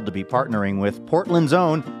thrilled to be partnering with Portland's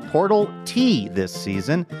own Portal Tea this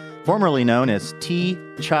season. Formerly known as Tea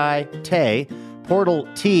Chai Tay, Portal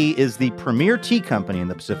Tea is the premier tea company in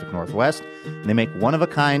the Pacific Northwest, and they make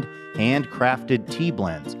one-of-a-kind handcrafted tea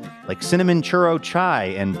blends like cinnamon churro chai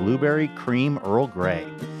and blueberry cream Earl Grey.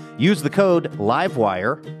 Use the code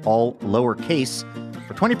LIVEWIRE, all lowercase,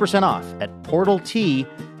 for 20% off at portaltea.co.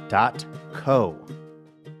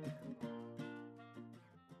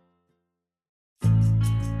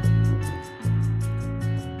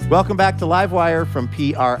 Welcome back to Livewire from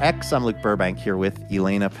PRX. I'm Luke Burbank here with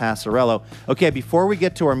Elena Passarello. Okay, before we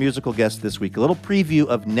get to our musical guest this week, a little preview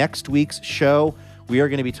of next week's show. We are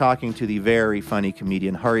going to be talking to the very funny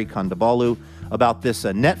comedian Hari Kondabolu about this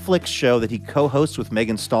Netflix show that he co-hosts with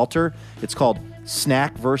Megan Stalter. It's called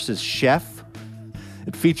Snack vs. Chef.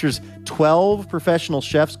 It features 12 professional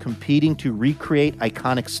chefs competing to recreate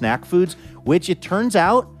iconic snack foods, which it turns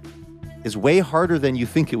out is way harder than you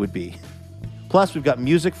think it would be. Plus, we've got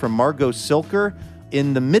music from Margot Silker.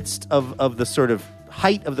 In the midst of the sort of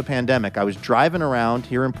height of the pandemic, I was driving around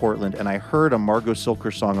here in Portland, and I heard a Margot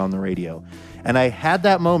Silker song on the radio. And I had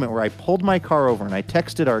that moment where I pulled my car over, and I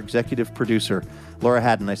texted our executive producer, Laura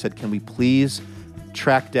Haddon. I said, can we please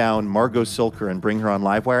track down Margot Silker and bring her on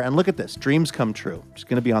Livewire? And look at this. Dreams come true. She's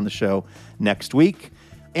going to be on the show next week.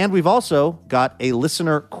 And we've also got a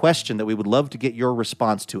listener question that we would love to get your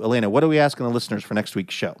response to. Elena, what are we asking the listeners for next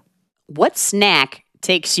week's show? What snack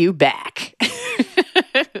takes you back?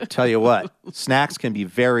 Tell you what, snacks can be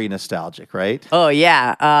very nostalgic, right? Oh,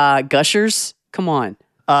 yeah. Gushers? Come on.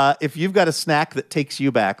 If you've got a snack that takes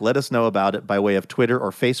you back, let us know about it by way of Twitter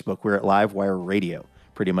or Facebook. We're at Livewire Radio,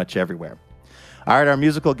 pretty much everywhere. All right, our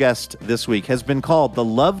musical guest this week has been called the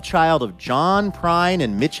love child of John Prine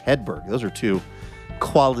and Mitch Hedberg. Those are two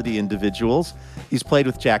quality individuals. He's played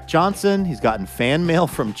with Jack Johnson. He's gotten fan mail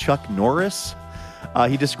from Chuck Norris.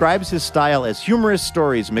 He describes his style as humorous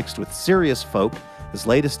stories mixed with serious folk. His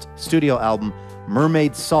latest studio album,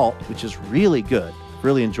 Mermaid Salt, which is really good.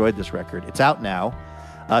 Really enjoyed this record. It's out now.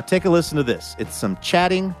 Take a listen to this. It's some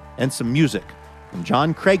chatting and some music from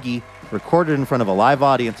John Craigie, recorded in front of a live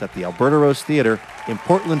audience at the Alberta Rose Theater in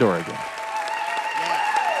Portland, Oregon.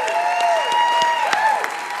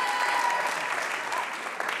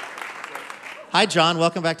 Hi, John.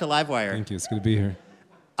 Welcome back to Livewire. Thank you. It's good to be here.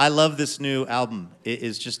 I love this new album. It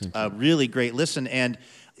is just a really great listen, and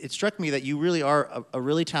it struck me that you really are a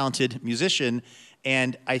really talented musician,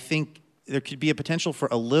 and I think there could be a potential for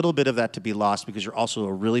a little bit of that to be lost because you're also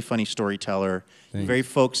a really funny storyteller, very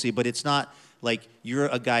folksy, but it's not like you're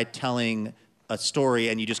a guy telling a story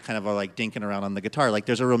and you just kind of are like dinking around on the guitar. Like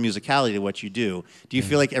there's a real musicality to what you do. Do you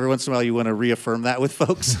feel like every once in a while you want to reaffirm that with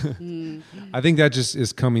folks? I think that just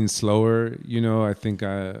is coming slower. You know, I think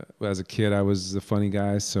as a kid I was the funny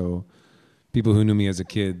guy, so people who knew me as a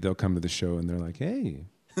kid, they'll come to the show and they're like, hey,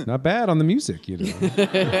 not bad on the music, you know.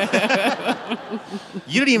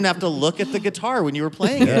 You didn't even have to look at the guitar when you were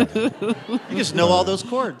playing it. You just know all those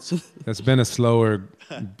chords. That's been a slower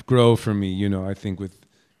grow for me, you know. I think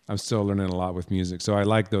I'm still learning a lot with music, so I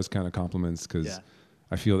like those kind of compliments because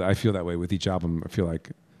I feel that way with each album. I feel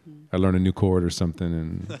like I learn a new chord or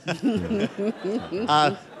something. And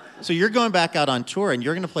so you're going back out on tour, and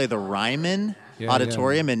you're going to play the Ryman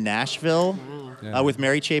Auditorium in Nashville with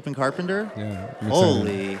Mary Chapin Carpenter. Yeah,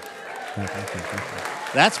 holy!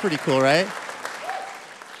 That's pretty cool, right?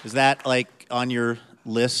 Is that like on your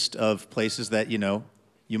list of places that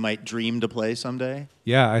you might dream to play someday?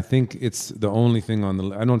 Yeah, I think it's the only thing on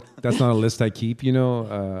the. That's not a list I keep. You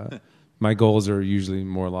know, my goals are usually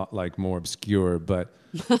more obscure. But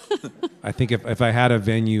I think if I had a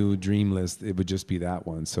venue dream list, it would just be that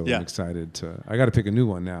one. So I'm excited to. I got to pick a new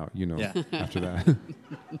one now. You know, after that.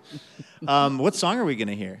 What song are we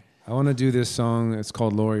gonna hear? I want to do this song. It's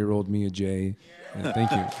called "Lori Rolled Me a J."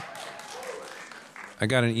 Thank you. I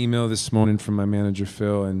got an email this morning from my manager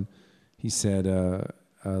Phil, and he said.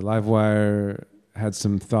 Livewire had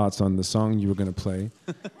some thoughts on the song you were going to play.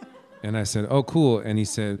 And I said, oh, cool. And he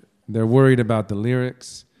said, they're worried about the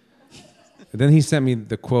lyrics. And then he sent me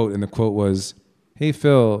the quote, and the quote was, hey,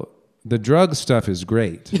 Phil, the drug stuff is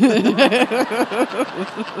great.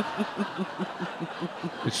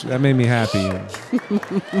 That made me happy.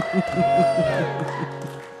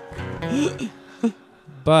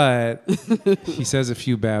 But he says a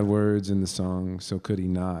few bad words in the song, so could he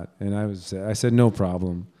not? And I said, no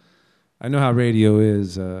problem. I know how radio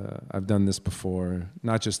is. I've done this before.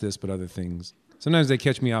 Not just this, but other things. Sometimes they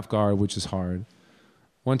catch me off guard, which is hard.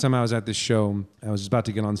 One time I was at this show, I was about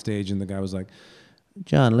to get on stage, and the guy was like,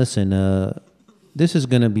 John, listen, this is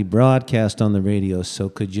going to be broadcast on the radio, so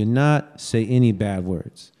could you not say any bad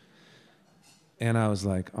words? And I was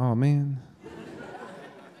like, oh, man.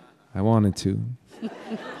 I wanted to.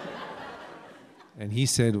 And he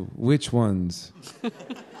said, which ones?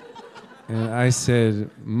 And I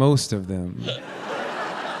said, most of them.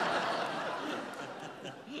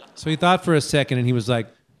 So he thought for a second, and he was like,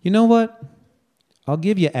 you know what? I'll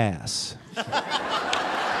give you ass.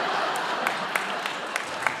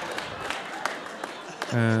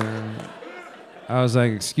 And I was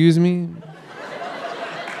like, excuse me?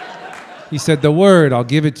 He said, the word, I'll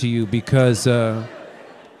give it to you because,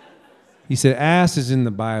 he said, ass is in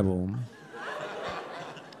the Bible.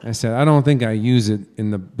 I said, I don't think I use it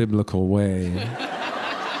in the biblical way.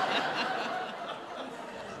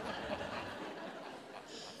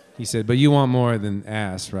 He said, but you want more than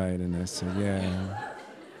ass, right? And I said, yeah.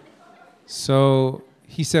 So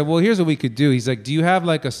he said, well, here's what we could do. He's like, do you have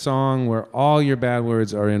like a song where all your bad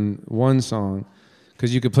words are in one song?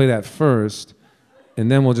 Because you could play that first,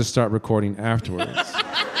 and then we'll just start recording afterwards.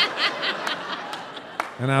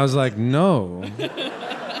 And I was like, no.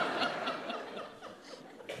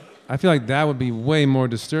 I feel like that would be way more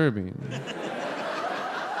disturbing.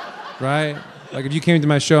 Right? Like if you came to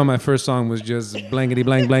my show and my first song was just blankety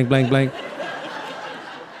blank, blank, blank, blank.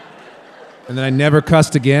 And then I never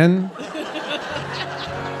cussed again.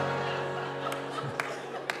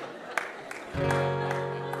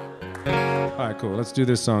 All right, cool. Let's do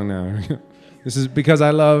this song now. This is because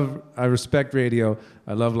I respect radio.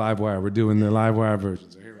 I love Livewire. We're doing the Livewire version.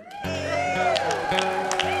 So here we go.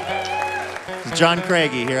 It's John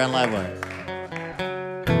Craigie here on Livewire.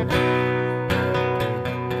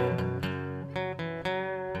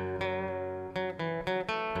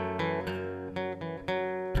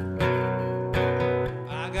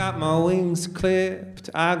 My wings clipped,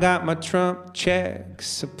 I got my Trump check,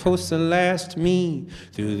 supposed to last me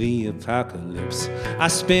through the apocalypse. I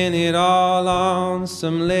spent it all on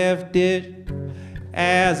some left it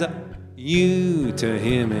as you to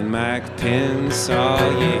him and Mike Pence,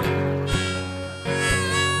 oh yeah.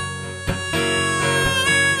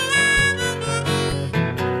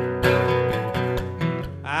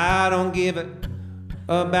 I don't give a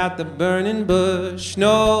about the burning bush,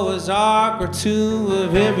 Noah's Ark, or two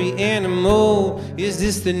of every animal. Is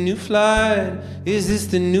this the new flood? Is this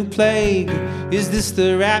the new plague? Is this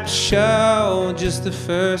the rapture or just the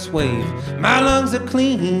first wave? My lungs are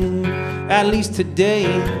clean, at least today.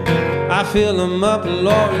 I fill them up,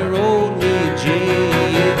 Lori rolled me a J.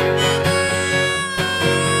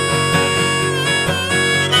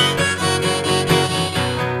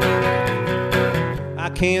 I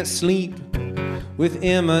can't sleep with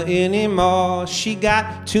Emma anymore. She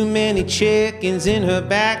got too many chickens in her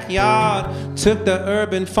backyard. Took the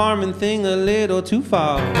urban farming thing a little too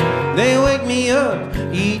far. They wake me up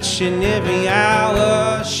each and every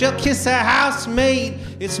hour. She'll kiss her housemate,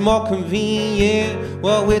 it's more convenient.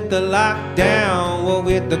 Well, with the lockdown, well,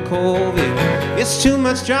 with the COVID, it's too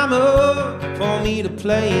much drama for me to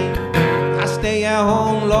play. I stay at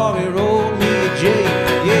home, Laurie rolled me a J,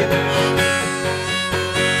 yeah.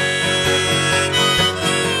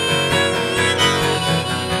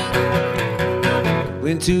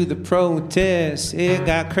 Went to the protest, it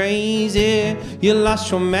got crazy. You lost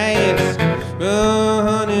your mask,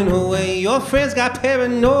 running away. Your friends got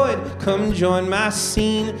paranoid. Come join my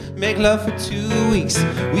scene, make love for 2 weeks.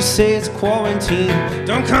 We say it's quarantine.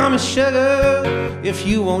 Don't call me sugar if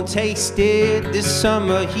you won't taste it. This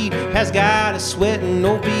summer heat has got us sweating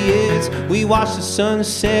opiates. We watch the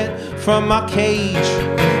sunset from our cage.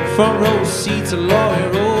 Front row seats, a lawyer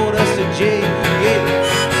rolled us to jail. Yeah.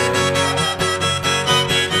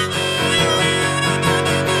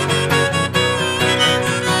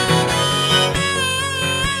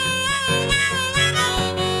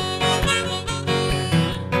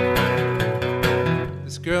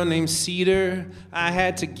 Girl named Cedar, I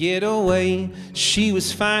had to get away. She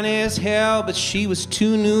was fine as hell, but she was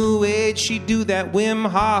too new age. She'd do that Wim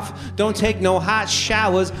Hof, don't take no hot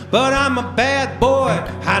showers. But I'm a bad boy,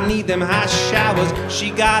 I need them hot showers.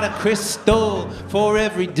 She got a crystal for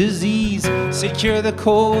every disease. Secure the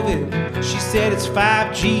COVID, she said it's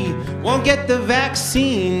 5G. Won't get the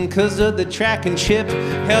vaccine, cause of the tracking chip.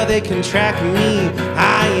 Hell, they can track me,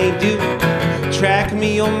 I ain't due. Track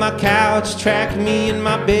me on my couch, track me in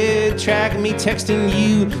my bed, track me texting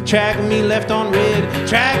you, track me left on red,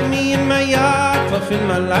 track me in my yard, puffing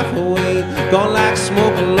my life away. Gone like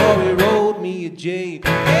smoke, a lorry rolled me a J. Yeah,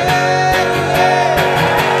 yeah, yeah,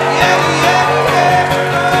 yeah, yeah, oh, oh,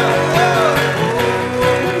 oh,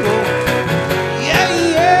 yeah,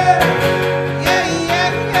 yeah.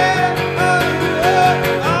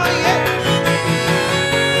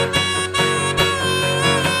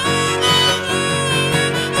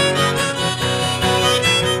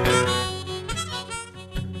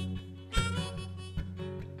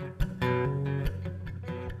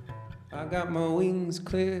 got my wings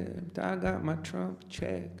clipped, I got my Trump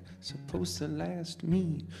check, supposed to last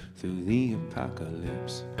me through the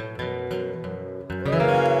apocalypse.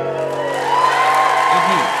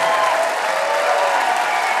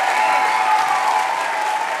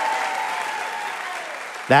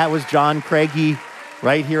 That was John Craigie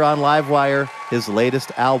right here on Livewire. His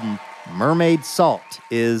latest album, Mermaid Salt,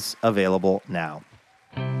 is available now.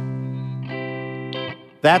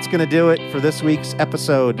 That's going to do it for this week's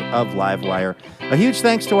episode of Livewire. A huge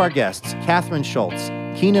thanks to our guests, Kathryn Schultz,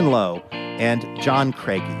 Keenan Lowe, and John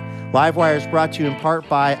Craigie. Livewire is brought to you in part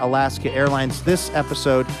by Alaska Airlines. This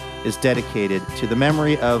episode is dedicated to the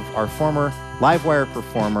memory of our former Livewire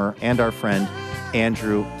performer and our friend,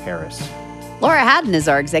 Andrew Harris. Laura Haddon is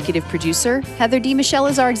our executive producer. Heather D. Michelle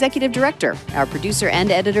is our executive director. Our producer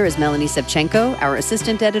and editor is Melanie Sevchenko. Our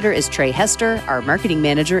assistant editor is Trey Hester. Our marketing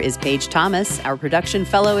manager is Paige Thomas. Our production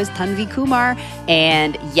fellow is Tanvi Kumar.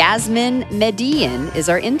 And Yasmin Median is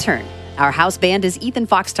our intern. Our house band is Ethan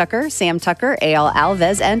Fox Tucker, Sam Tucker, A.L.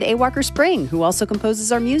 Alves, and A. Walker Spring, who also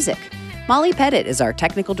composes our music. Molly Pettit is our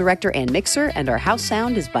technical director and mixer, and our house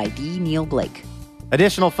sound is by D. Neil Blake.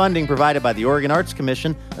 Additional funding provided by the Oregon Arts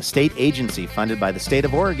Commission, a state agency funded by the state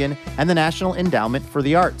of Oregon, and the National Endowment for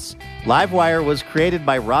the Arts. Livewire was created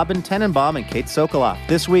by Robin Tenenbaum and Kate Sokoloff.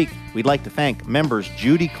 This week, we'd like to thank members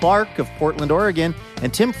Judy Clark of Portland, Oregon,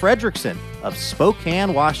 and Tim Fredrickson of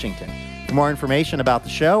Spokane, Washington. For more information about the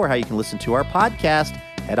show or how you can listen to our podcast,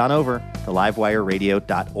 head on over to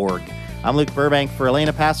livewireradio.org. I'm Luke Burbank for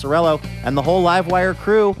Elena Passarello and the whole Livewire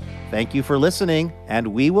crew. Thank you for listening,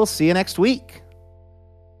 and we will see you next week.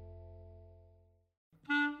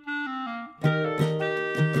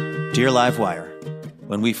 Dear Livewire,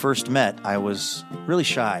 when we first met, I was really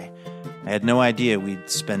shy. I had no idea we'd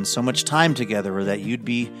spend so much time together or that you'd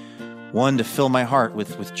be one to fill my heart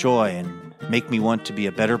with joy and make me want to be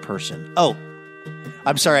a better person. Oh,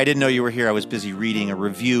 I'm sorry, I didn't know you were here. I was busy reading a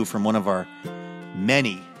review from one of our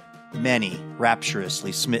many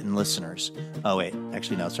rapturously smitten listeners. Oh, wait,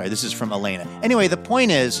 actually, no, sorry. This is from Elena. Anyway, the point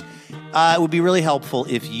is, it would be really helpful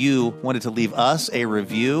if you wanted to leave us a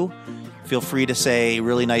review. Feel free to say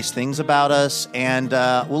really nice things about us, and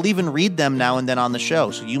we'll even read them now and then on the show.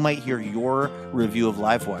 So you might hear your review of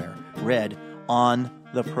Livewire read on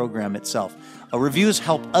the program itself. Reviews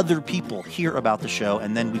help other people hear about the show,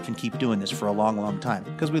 and then we can keep doing this for a long, long time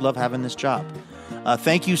because we love having this job.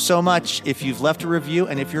 Thank you so much if you've left a review,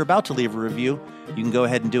 and if you're about to leave a review, you can go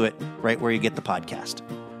ahead and do it right where you get the podcast.